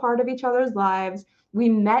still a part of each other's lives. We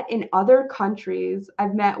met in other countries.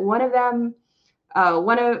 I've met one of them.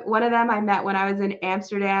 One of them I met when I was in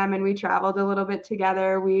Amsterdam, and we traveled a little bit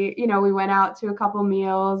together. We went out to a couple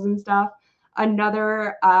meals and stuff.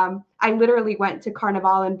 Another, I literally went to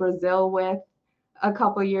Carnival in Brazil with a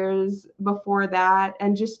couple years before that,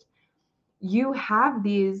 and just you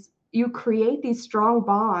create these strong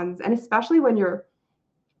bonds, and especially when you're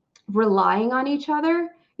relying on each other.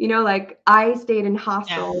 Like I stayed in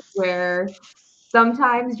Yeah. hostels where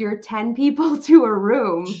sometimes you're 10 people to a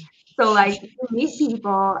room. So like you meet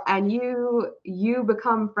people and you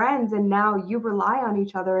become friends, and now you rely on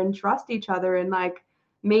each other and trust each other and like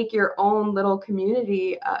make your own little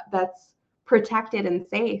community that's protected and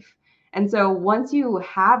safe. And so once you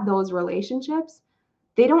have those relationships,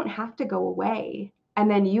 they don't have to go away. And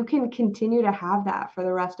then you can continue to have that for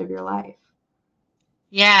the rest of your life.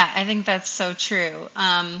 Yeah, I think that's so true.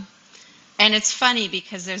 And it's funny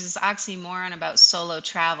because there's this oxymoron about solo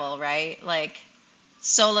travel, right? Like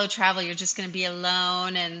solo travel, you're just going to be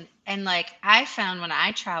alone, and like I found when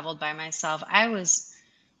I traveled by myself, I was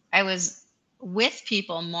with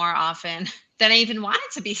people more often than I even wanted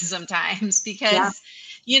to be sometimes Yeah. because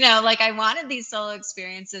like I wanted these solo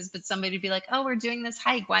experiences, but somebody would be like, "Oh, we're doing this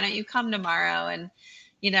hike. Why don't you come tomorrow?" And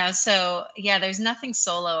so yeah, there's nothing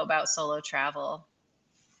solo about solo travel.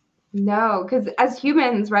 No, because as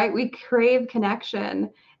humans, right, we crave connection.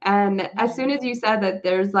 And as soon Mhm. as you said that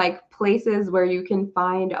there's like places where you can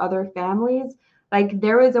find other families, like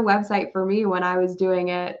there was a website for me when I was doing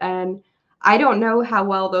it. And I don't know how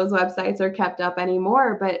well those websites are kept up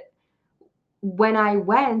anymore, but when I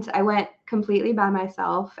went completely by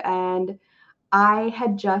myself, and I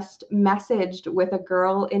had just messaged with a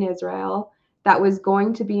girl in Israel that was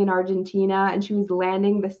going to be in Argentina, and she was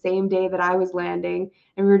landing the same day that I was landing.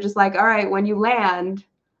 And we were just like, all right, when you land,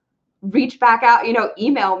 reach back out,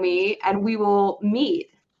 email me and we will meet.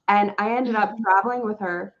 And I ended up Mhm. traveling with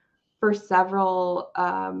her for several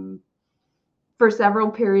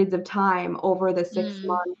periods of time over the six Mm.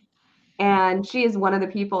 months. And she is one of the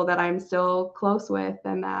people that I'm still close with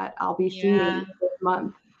and that I'll be seeing Yeah. this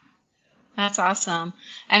month. That's awesome.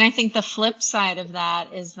 And I think the flip side of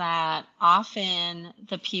that is that often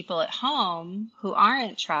the people at home who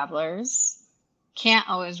aren't travelers can't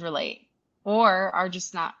always relate or are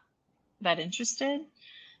just not that interested.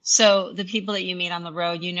 So the people that you meet on the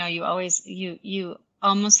road, you always you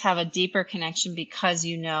almost have a deeper connection because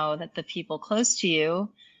you know that the people close to you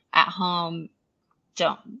at home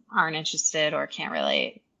don't aren't interested or can't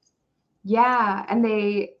relate. Yeah, and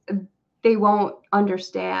they won't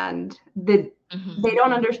understand they Hmm.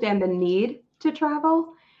 don't understand the need to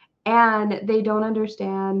travel, and they don't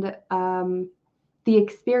understand the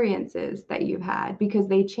experiences that you've had because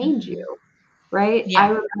they change Hmm. you, right? I Yeah.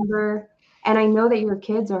 remember, and I know that your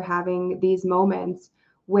kids are having these moments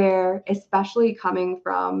where, especially coming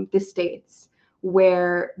from the States,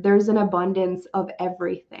 where there's an abundance of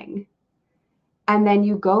everything. And then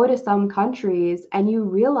you go to some countries and you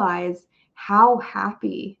realize how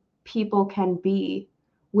happy people can be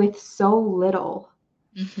with so little.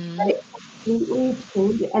 Hmm. That it completely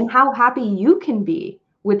changes, and how happy you can be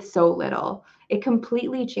with so little. It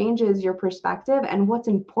completely changes your perspective and what's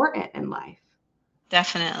important in life.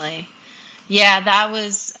 Definitely. Yeah,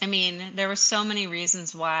 I mean, there were so many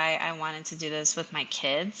reasons why I wanted to do this with my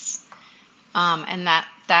kids. And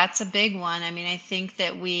that's a big one. I mean, I think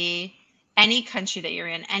that any country that you're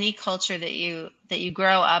in, any culture that you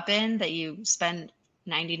grow up in, that you spend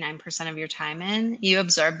 99% of your time in, you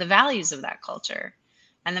absorb the values of that culture.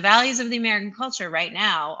 And the values of the American culture right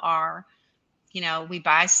now are, we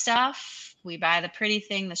buy stuff, we buy the pretty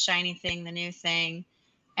thing, the shiny thing, the new thing,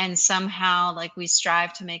 and somehow like we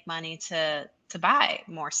strive to make money to buy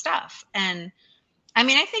more stuff. And I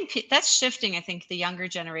mean, I think that's shifting. I think the younger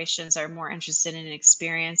generations are more interested in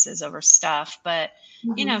experiences over stuff, but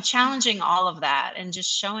Mhm. challenging all of that and just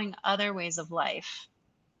showing other ways of life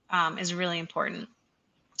is really important.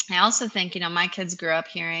 I also think, my kids grew up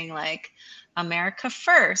hearing like America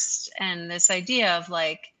first and this idea of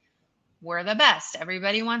like, we're the best.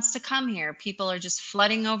 Everybody wants to come here. People are just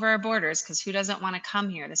flooding over our borders because who doesn't want to come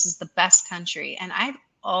here? This is the best country. And I've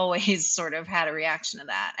always sort of had a reaction to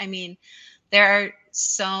that. I mean, there are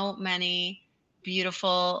so many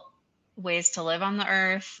beautiful ways to live on the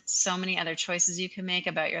earth, so many other choices you can make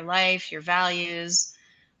about your life, your values,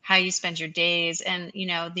 how you spend your days. And,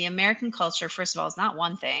 the American culture, first of all, is not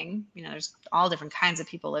one thing. There's all different kinds of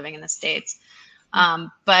people living in the States.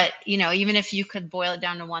 But even if you could boil it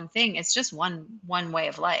down to one thing, it's just one way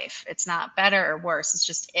of life. It's not better or worse. It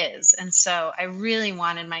just is. And so I really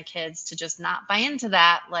wanted my kids to just not buy into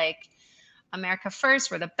that. Like America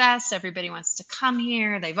first, we're the best. Everybody wants to come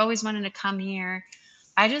here. They've always wanted to come here.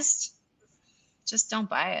 I just don't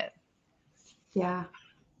buy it. Yeah.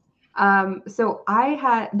 So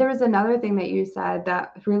there was another thing that you said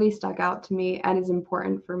that really stuck out to me and is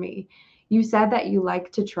important for me. You said that you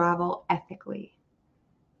like to travel ethically.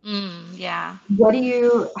 Yeah.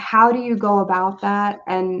 How do you go about that,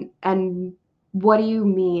 and what do you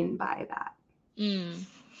mean by that? Mm.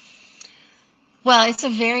 Well, it's a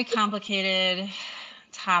very complicated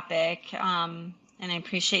topic, and I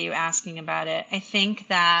appreciate you asking about it. I think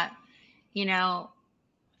that, you know,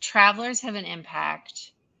 travelers have an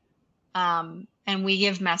impact, and we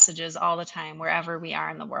give messages all the time wherever we are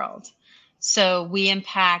in the world. So we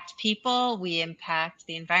impact people, we impact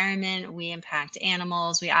the environment, we impact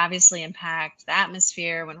animals, we obviously impact the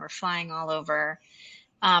atmosphere when we're flying all over.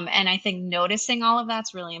 And I think noticing all of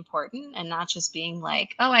that's really important, and not just being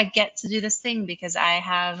like, oh, I get to do this thing because I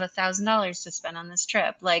have $1,000 to spend on this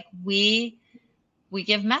trip. Like we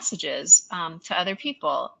give messages to other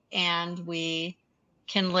people, and we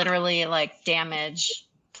can literally like damage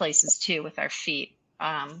places too with our feet.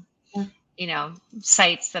 Yeah. You know,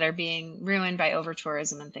 sites that are being ruined by over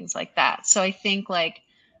tourism and things like that. So I think like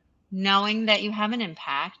knowing that you have an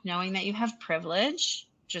impact, knowing that you have privilege,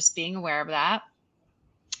 just being aware of that,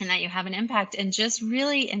 and that you have an impact, and just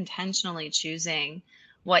really intentionally choosing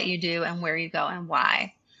what you do and where you go and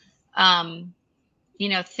why. Um, you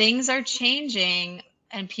know, things are changing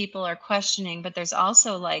and people are questioning, but there's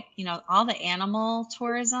also like, you know, all the animal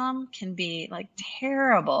tourism can be like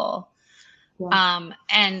terrible. Yeah.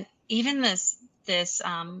 And even this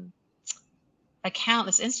account,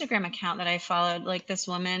 this Instagram account that I followed, like this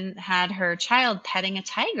woman had her child petting a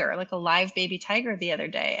tiger, like a live baby tiger the other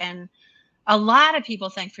day. And a lot of people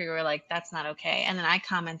thankfully were like, that's not okay. And then I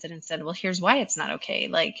commented and said, well, here's why it's not okay.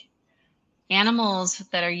 Like animals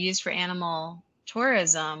that are used for animal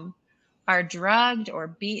tourism are drugged or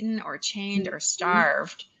beaten or chained or Mhm.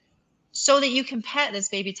 starved so that you can pet this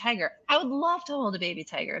baby tiger. I would love to hold a baby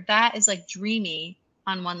tiger. That is like dreamy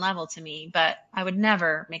on one level to me, but I would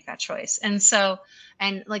never make that choice. And so,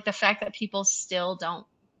 and like the fact that people still don't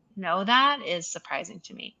know that is surprising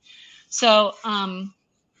to me. So,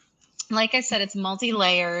 like I said, it's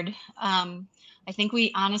multi-layered. I think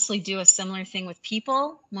we honestly do a similar thing with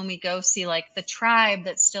people when we go see like the tribe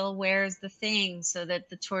that still wears the thing so that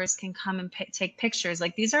the tourists can come and take pictures.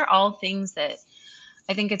 Like these are all things that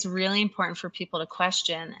I think it's really important for people to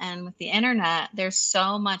question. And with the internet, there's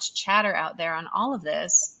so much chatter out there on all of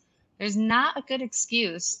this. There's not a good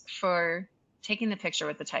excuse for taking the picture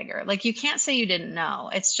with the tiger. Like you can't say you didn't know.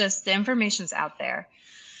 It's just the information's out there.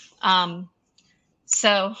 Um,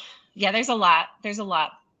 so yeah, there's a lot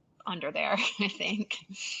under there, I think.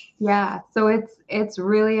 Yeah, so it's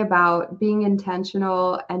really about being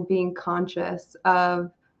intentional and being conscious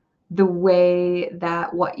of the way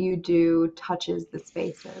that what you do touches the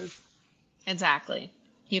spaces. Exactly.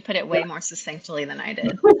 You put it Yeah. way more succinctly than I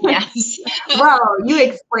did. Yes. Well, you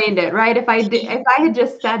explained it, right? If I had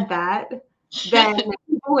just said that, then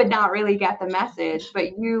people would not really get the message,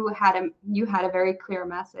 but you had a very clear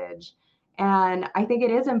message. And I think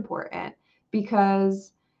it is important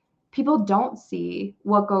because people don't see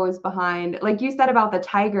what goes behind. Like you said about the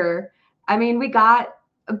tiger, I mean, we got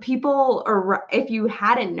people, or if you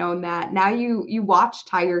hadn't known that, now you watch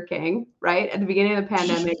Tiger King, right, at the beginning of the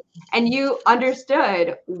pandemic, and you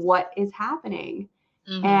understood what is happening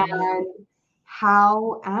Hmm. and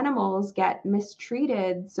how animals get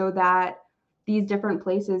mistreated so that these different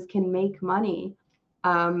places can make money.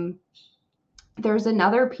 Um, there's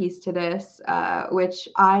another piece to this, which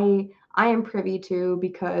I am privy to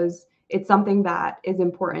because it's something that is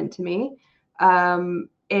important to me.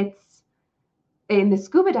 It's in the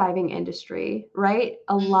scuba diving industry, right?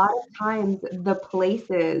 A lot of times, the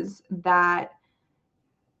places that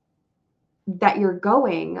you're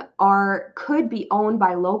going are could be owned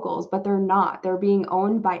by locals, but they're not. They're being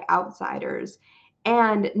owned by outsiders.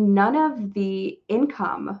 And none of the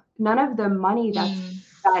income, none of the money Mm.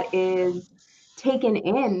 that is taken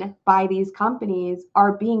in by these companies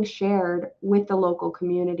are being shared with the local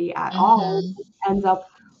community at all. Hmm. It ends up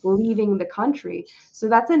leaving the country. So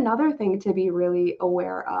that's another thing to be really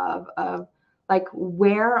aware of like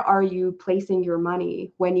where are you placing your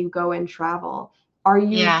money when you go and travel? Are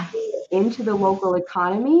you Yeah. into the local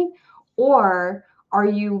economy, or are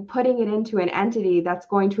you putting it into an entity that's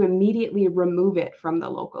going to immediately remove it from the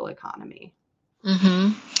local economy? Hmm.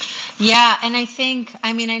 Yeah, and I think,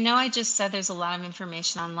 I mean, I know I just said there's a lot of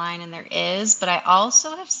information online, and there is, but I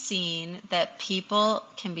also have seen that people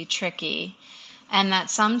can be tricky, and that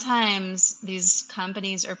sometimes these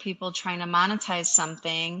companies or people trying to monetize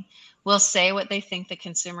something will say what they think the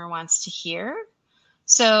consumer wants to hear.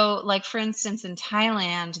 So, like for instance, in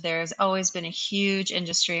Thailand, there's always been a huge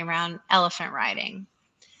industry around elephant riding.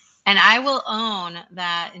 And I will own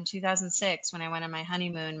that in 2006, when I went on my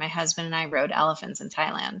honeymoon, my husband and I rode elephants in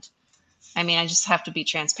Thailand. I mean, I just have to be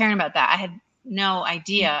transparent about that. I had no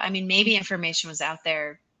idea. I mean, maybe information was out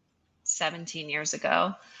there 17 years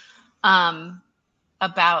ago, um,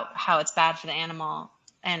 about how it's bad for the animal.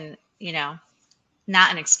 And, you know,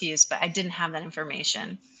 not an excuse, but I didn't have that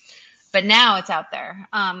information. But now it's out there.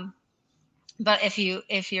 But if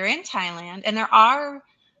you're in Thailand, and there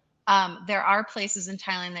are places in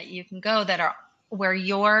Thailand that you can go that are where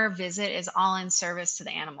your visit is all in service to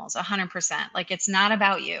the animals, 100%. Like it's not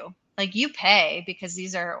about you. Like you pay because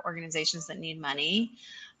these are organizations that need money,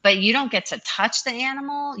 but you don't get to touch the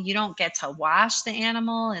animal. You don't get to wash the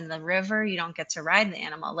animal in the river. You don't get to ride the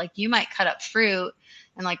animal. Like you might cut up fruit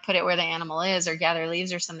and like put it where the animal is or gather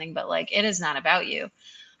leaves or something, but like it is not about you.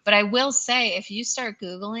 But I will say, if you start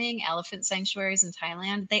Googling elephant sanctuaries in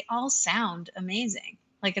Thailand, they all sound amazing.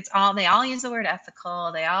 Like they all use the word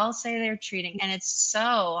ethical. They all say they're treating, and it's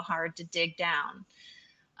so hard to dig down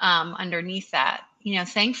underneath that.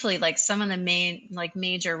 Thankfully, like some of the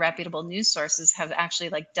major reputable news sources have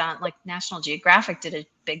actually done, like National Geographic did a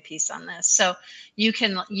big piece on this. So you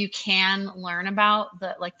can learn about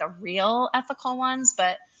the real ethical ones,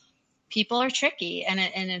 but people are tricky, and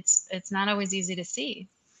it's not always easy to see.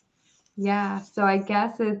 Yeah, so I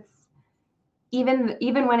guess it's even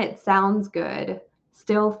when it sounds good,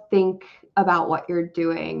 still think about what you're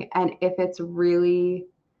doing, and if it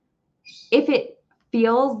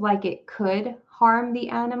feels like it could harm the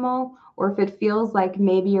animal, or if it feels like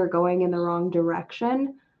maybe you're going in the wrong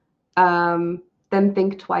direction, then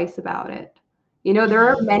think twice about it. There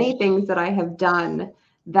are many things that I have done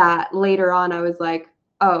that later on I was like,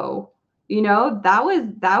 oh, that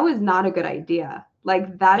was not a good idea.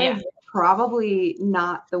 Like that Yeah. is probably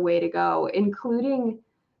not the way to go, including,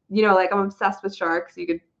 like I'm obsessed with sharks. You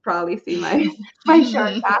could probably see my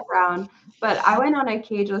shark background. But I went on a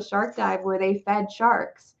cageless shark dive where they fed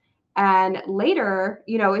sharks. And later,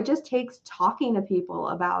 it just takes talking to people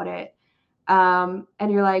about it. And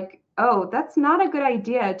you're like, oh, that's not a good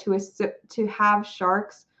idea to have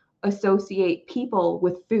sharks associate people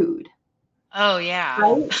with food, Oh yeah.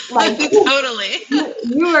 right? Like Totally. Seems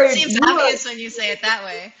you are obvious when you say it that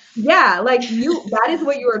way. yeah, like that is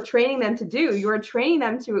what you are training them to do. You are training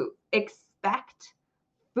them to expect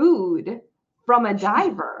food from a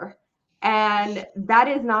diver. And that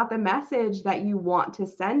is not the message that you want to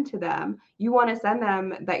send to them. You want to send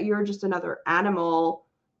them that you're just another animal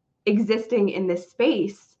existing in this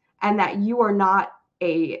space, and that you are not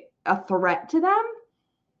a threat to them,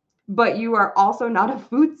 but you are also not a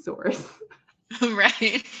food source.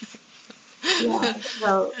 Right. Yeah.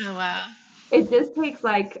 So Oh, wow. it just takes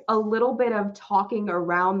like a little bit of talking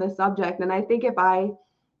around the subject. And I think if I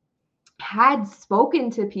had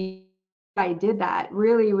spoken to people, I did that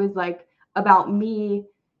really was like about me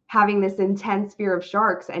having this intense fear of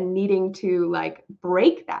sharks and needing to like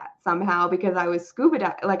break that somehow, because I was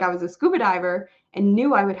I was a scuba diver and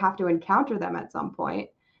knew I would have to encounter them at some point.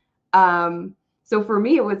 So for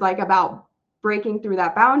me, it was like about breaking through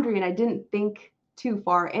that boundary, and I didn't think too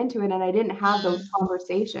far into it, and I didn't have those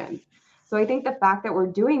conversations. So I think the fact that we're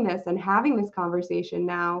doing this and having this conversation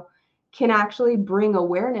now can actually bring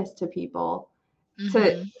awareness to people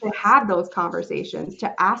to have those conversations,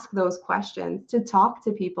 to ask those questions, to talk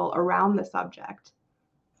to people around the subject.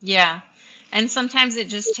 Yeah. And sometimes it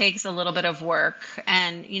just takes a little bit of work.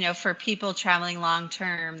 And, for people traveling long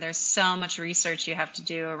term, there's so much research you have to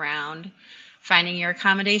do around finding your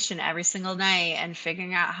accommodation every single night and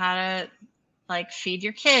figuring out how to feed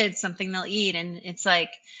your kids something they'll eat. And it's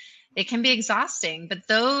like, it can be exhausting, but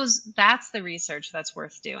that's the research that's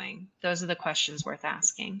worth doing. Those are the questions worth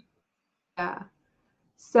asking. Yeah.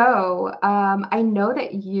 So I know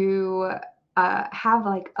that you have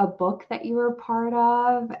like a book that you were part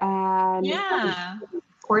of and some Yeah.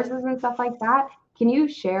 courses and stuff like that. Can you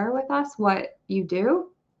share with us what you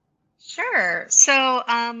do? Sure. So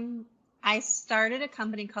I started a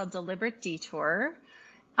company called Deliberate Detour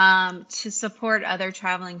to support other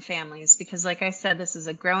traveling families because, like I said, this is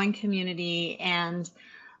a growing community. And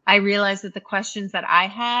I realized that the questions that I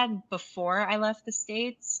had before I left the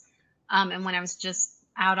States and when I was just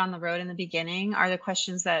out on the road in the beginning are the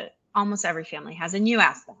questions that almost every family has. And you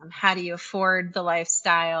ask them, how do you afford the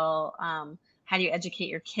lifestyle? How do you educate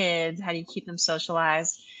your kids? How do you keep them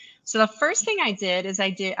socialized? So the first thing I did is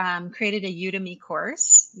created a Udemy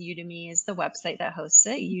course. Udemy is the website that hosts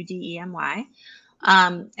it, Udemy.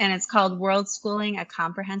 And it's called World Schooling, a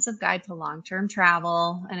comprehensive guide to long-term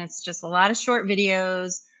travel. And it's just a lot of short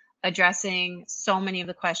videos addressing so many of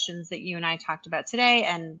the questions that you and I talked about today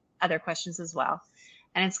and other questions as well.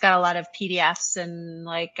 And it's got a lot of PDFs and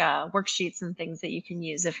worksheets and things that you can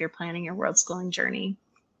use if you're planning your world schooling journey.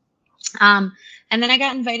 And then I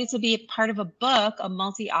got invited to be a part of a book, a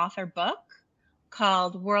multi-author book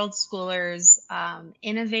called World Schoolers,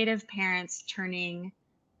 Innovative Parents Turning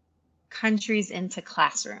Countries into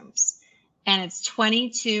Classrooms. and it's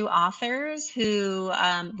 22 authors who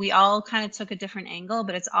we all kind of took a different angle,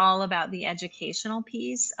 but it's all about the educational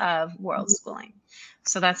piece of world schooling.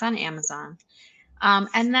 So that's on Amazon.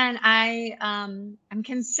 And then I'm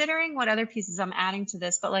considering what other pieces I'm adding to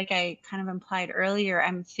this, but like I kind of implied earlier,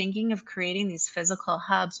 I'm thinking of creating these physical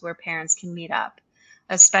hubs where parents can meet up,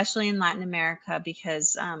 especially in Latin America,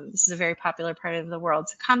 because this is a very popular part of the world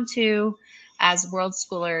to come to as world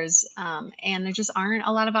schoolers. And there just aren't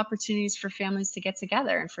a lot of opportunities for families to get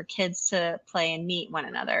together and for kids to play and meet one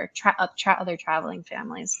another, other traveling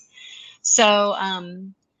families. So,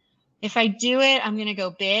 if I do it, I'm going to go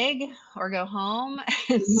big or go home.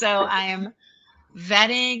 So I am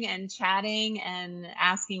vetting and chatting and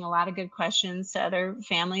asking a lot of good questions to other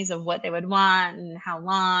families of what they would want and how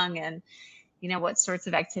long and, what sorts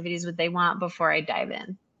of activities would they want before I dive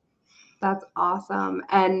in. That's awesome.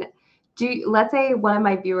 And let's say one of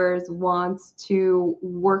my viewers wants to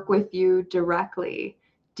work with you directly.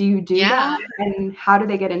 Do you do Yeah. that? And how do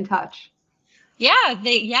they get in touch? Yeah,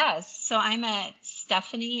 yes. So I'm at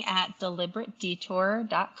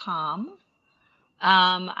stephanie@deliberateDetour.com.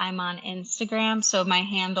 I'm on Instagram. So my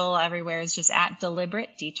handle everywhere is just at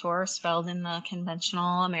Deliberate Detour, spelled in the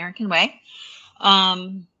conventional American way.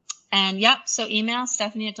 And yep, so email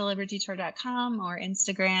stephanie@deliberateDetour.com or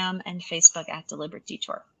Instagram and Facebook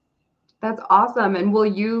 @deliberateDetour. That's awesome. And will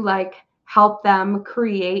you help them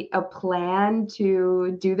create a plan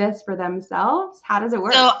to do this for themselves? How does it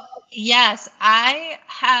work? So yes, I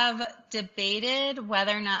have debated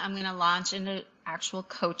whether or not I'm going to launch into actual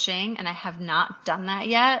coaching, and I have not done that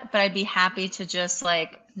yet, but I'd be happy to just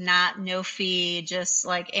no fee, just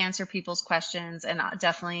answer people's questions and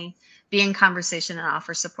definitely be in conversation and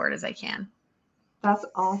offer support as I can. That's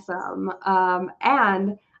awesome.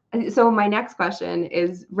 And so my next question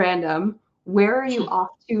is random. Where are you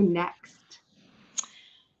off to next?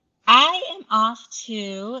 I am off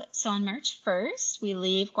so on March 1st, we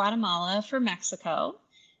leave Guatemala for Mexico,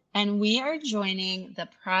 and we are joining the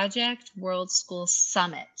Project World School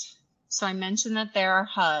Summit. So I mentioned that there are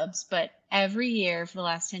hubs, but every year for the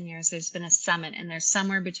last 10 years, there's been a summit, and there's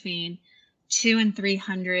somewhere between 200 and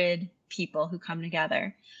 300 people who come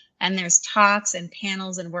together. And there's talks and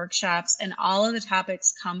panels and workshops, and all of the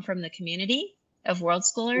topics come from the community of world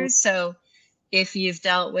schoolers. So if you've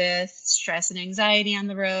dealt with stress and anxiety on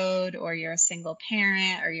the road, or you're a single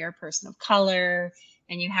parent, or you're a person of color,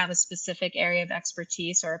 and you have a specific area of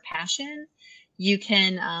expertise or a passion, you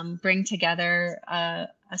can bring together a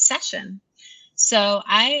session. So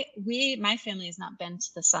my family has not been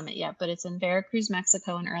to the summit yet, but it's in Veracruz,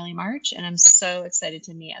 Mexico in early March, and I'm so excited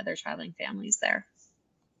to meet other traveling families there.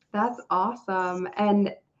 That's awesome.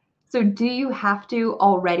 And so do you have to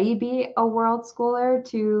already be a world schooler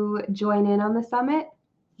to join in on the summit?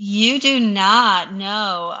 You do not.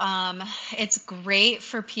 No. It's great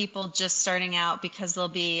for people just starting out because there'll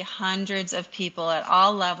be hundreds of people at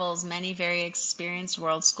all levels, many very experienced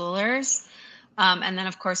world schoolers. And then,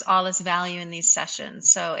 of course, all this value in these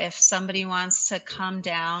sessions. So if somebody wants to come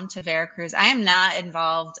down to Veracruz, I am not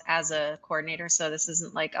involved as a coordinator, so this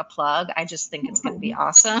isn't like a plug. I just think it's going to be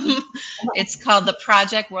awesome. It's called the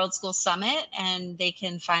Project World School Summit, and they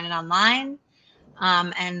can find it online.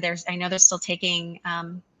 And I know they're still taking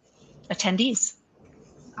attendees.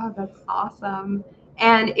 Oh, that's awesome.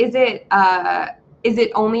 And is it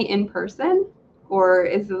only in person, or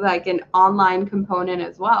is it like an online component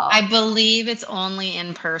as well? I believe it's only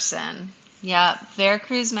in person. Yeah,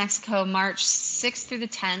 Veracruz, Mexico, March 6th through the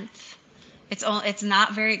 10th. It's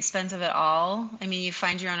not very expensive at all. I mean, you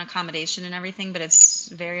find your own accommodation and everything, but it's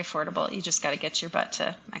very affordable. You just got to get your butt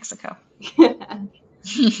to Mexico.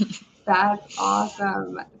 That's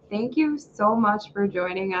awesome. Thank you so much for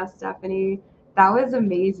joining us, Stephanie. That was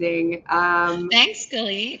amazing. Thanks,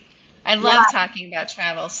 Galit. I love talking about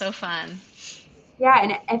travel. So fun. Yeah,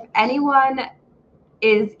 and if anyone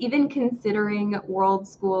is even considering world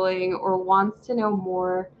schooling or wants to know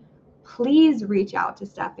more, please reach out to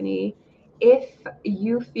Stephanie. If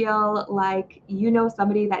you feel like you know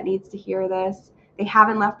somebody that needs to hear this, they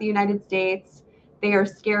haven't left the United States, they are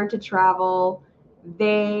scared to travel,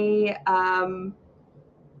 they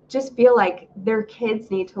just feel like their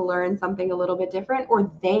kids need to learn something a little bit different,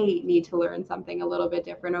 or they need to learn something a little bit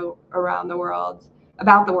different around the world,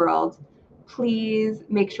 about the world, please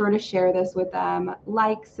make sure to share this with them.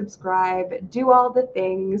 Like, subscribe, do all the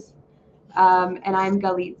things. And I'm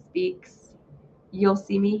Galit Speaks. You'll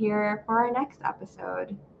see me here for our next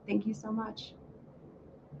episode. Thank you so much.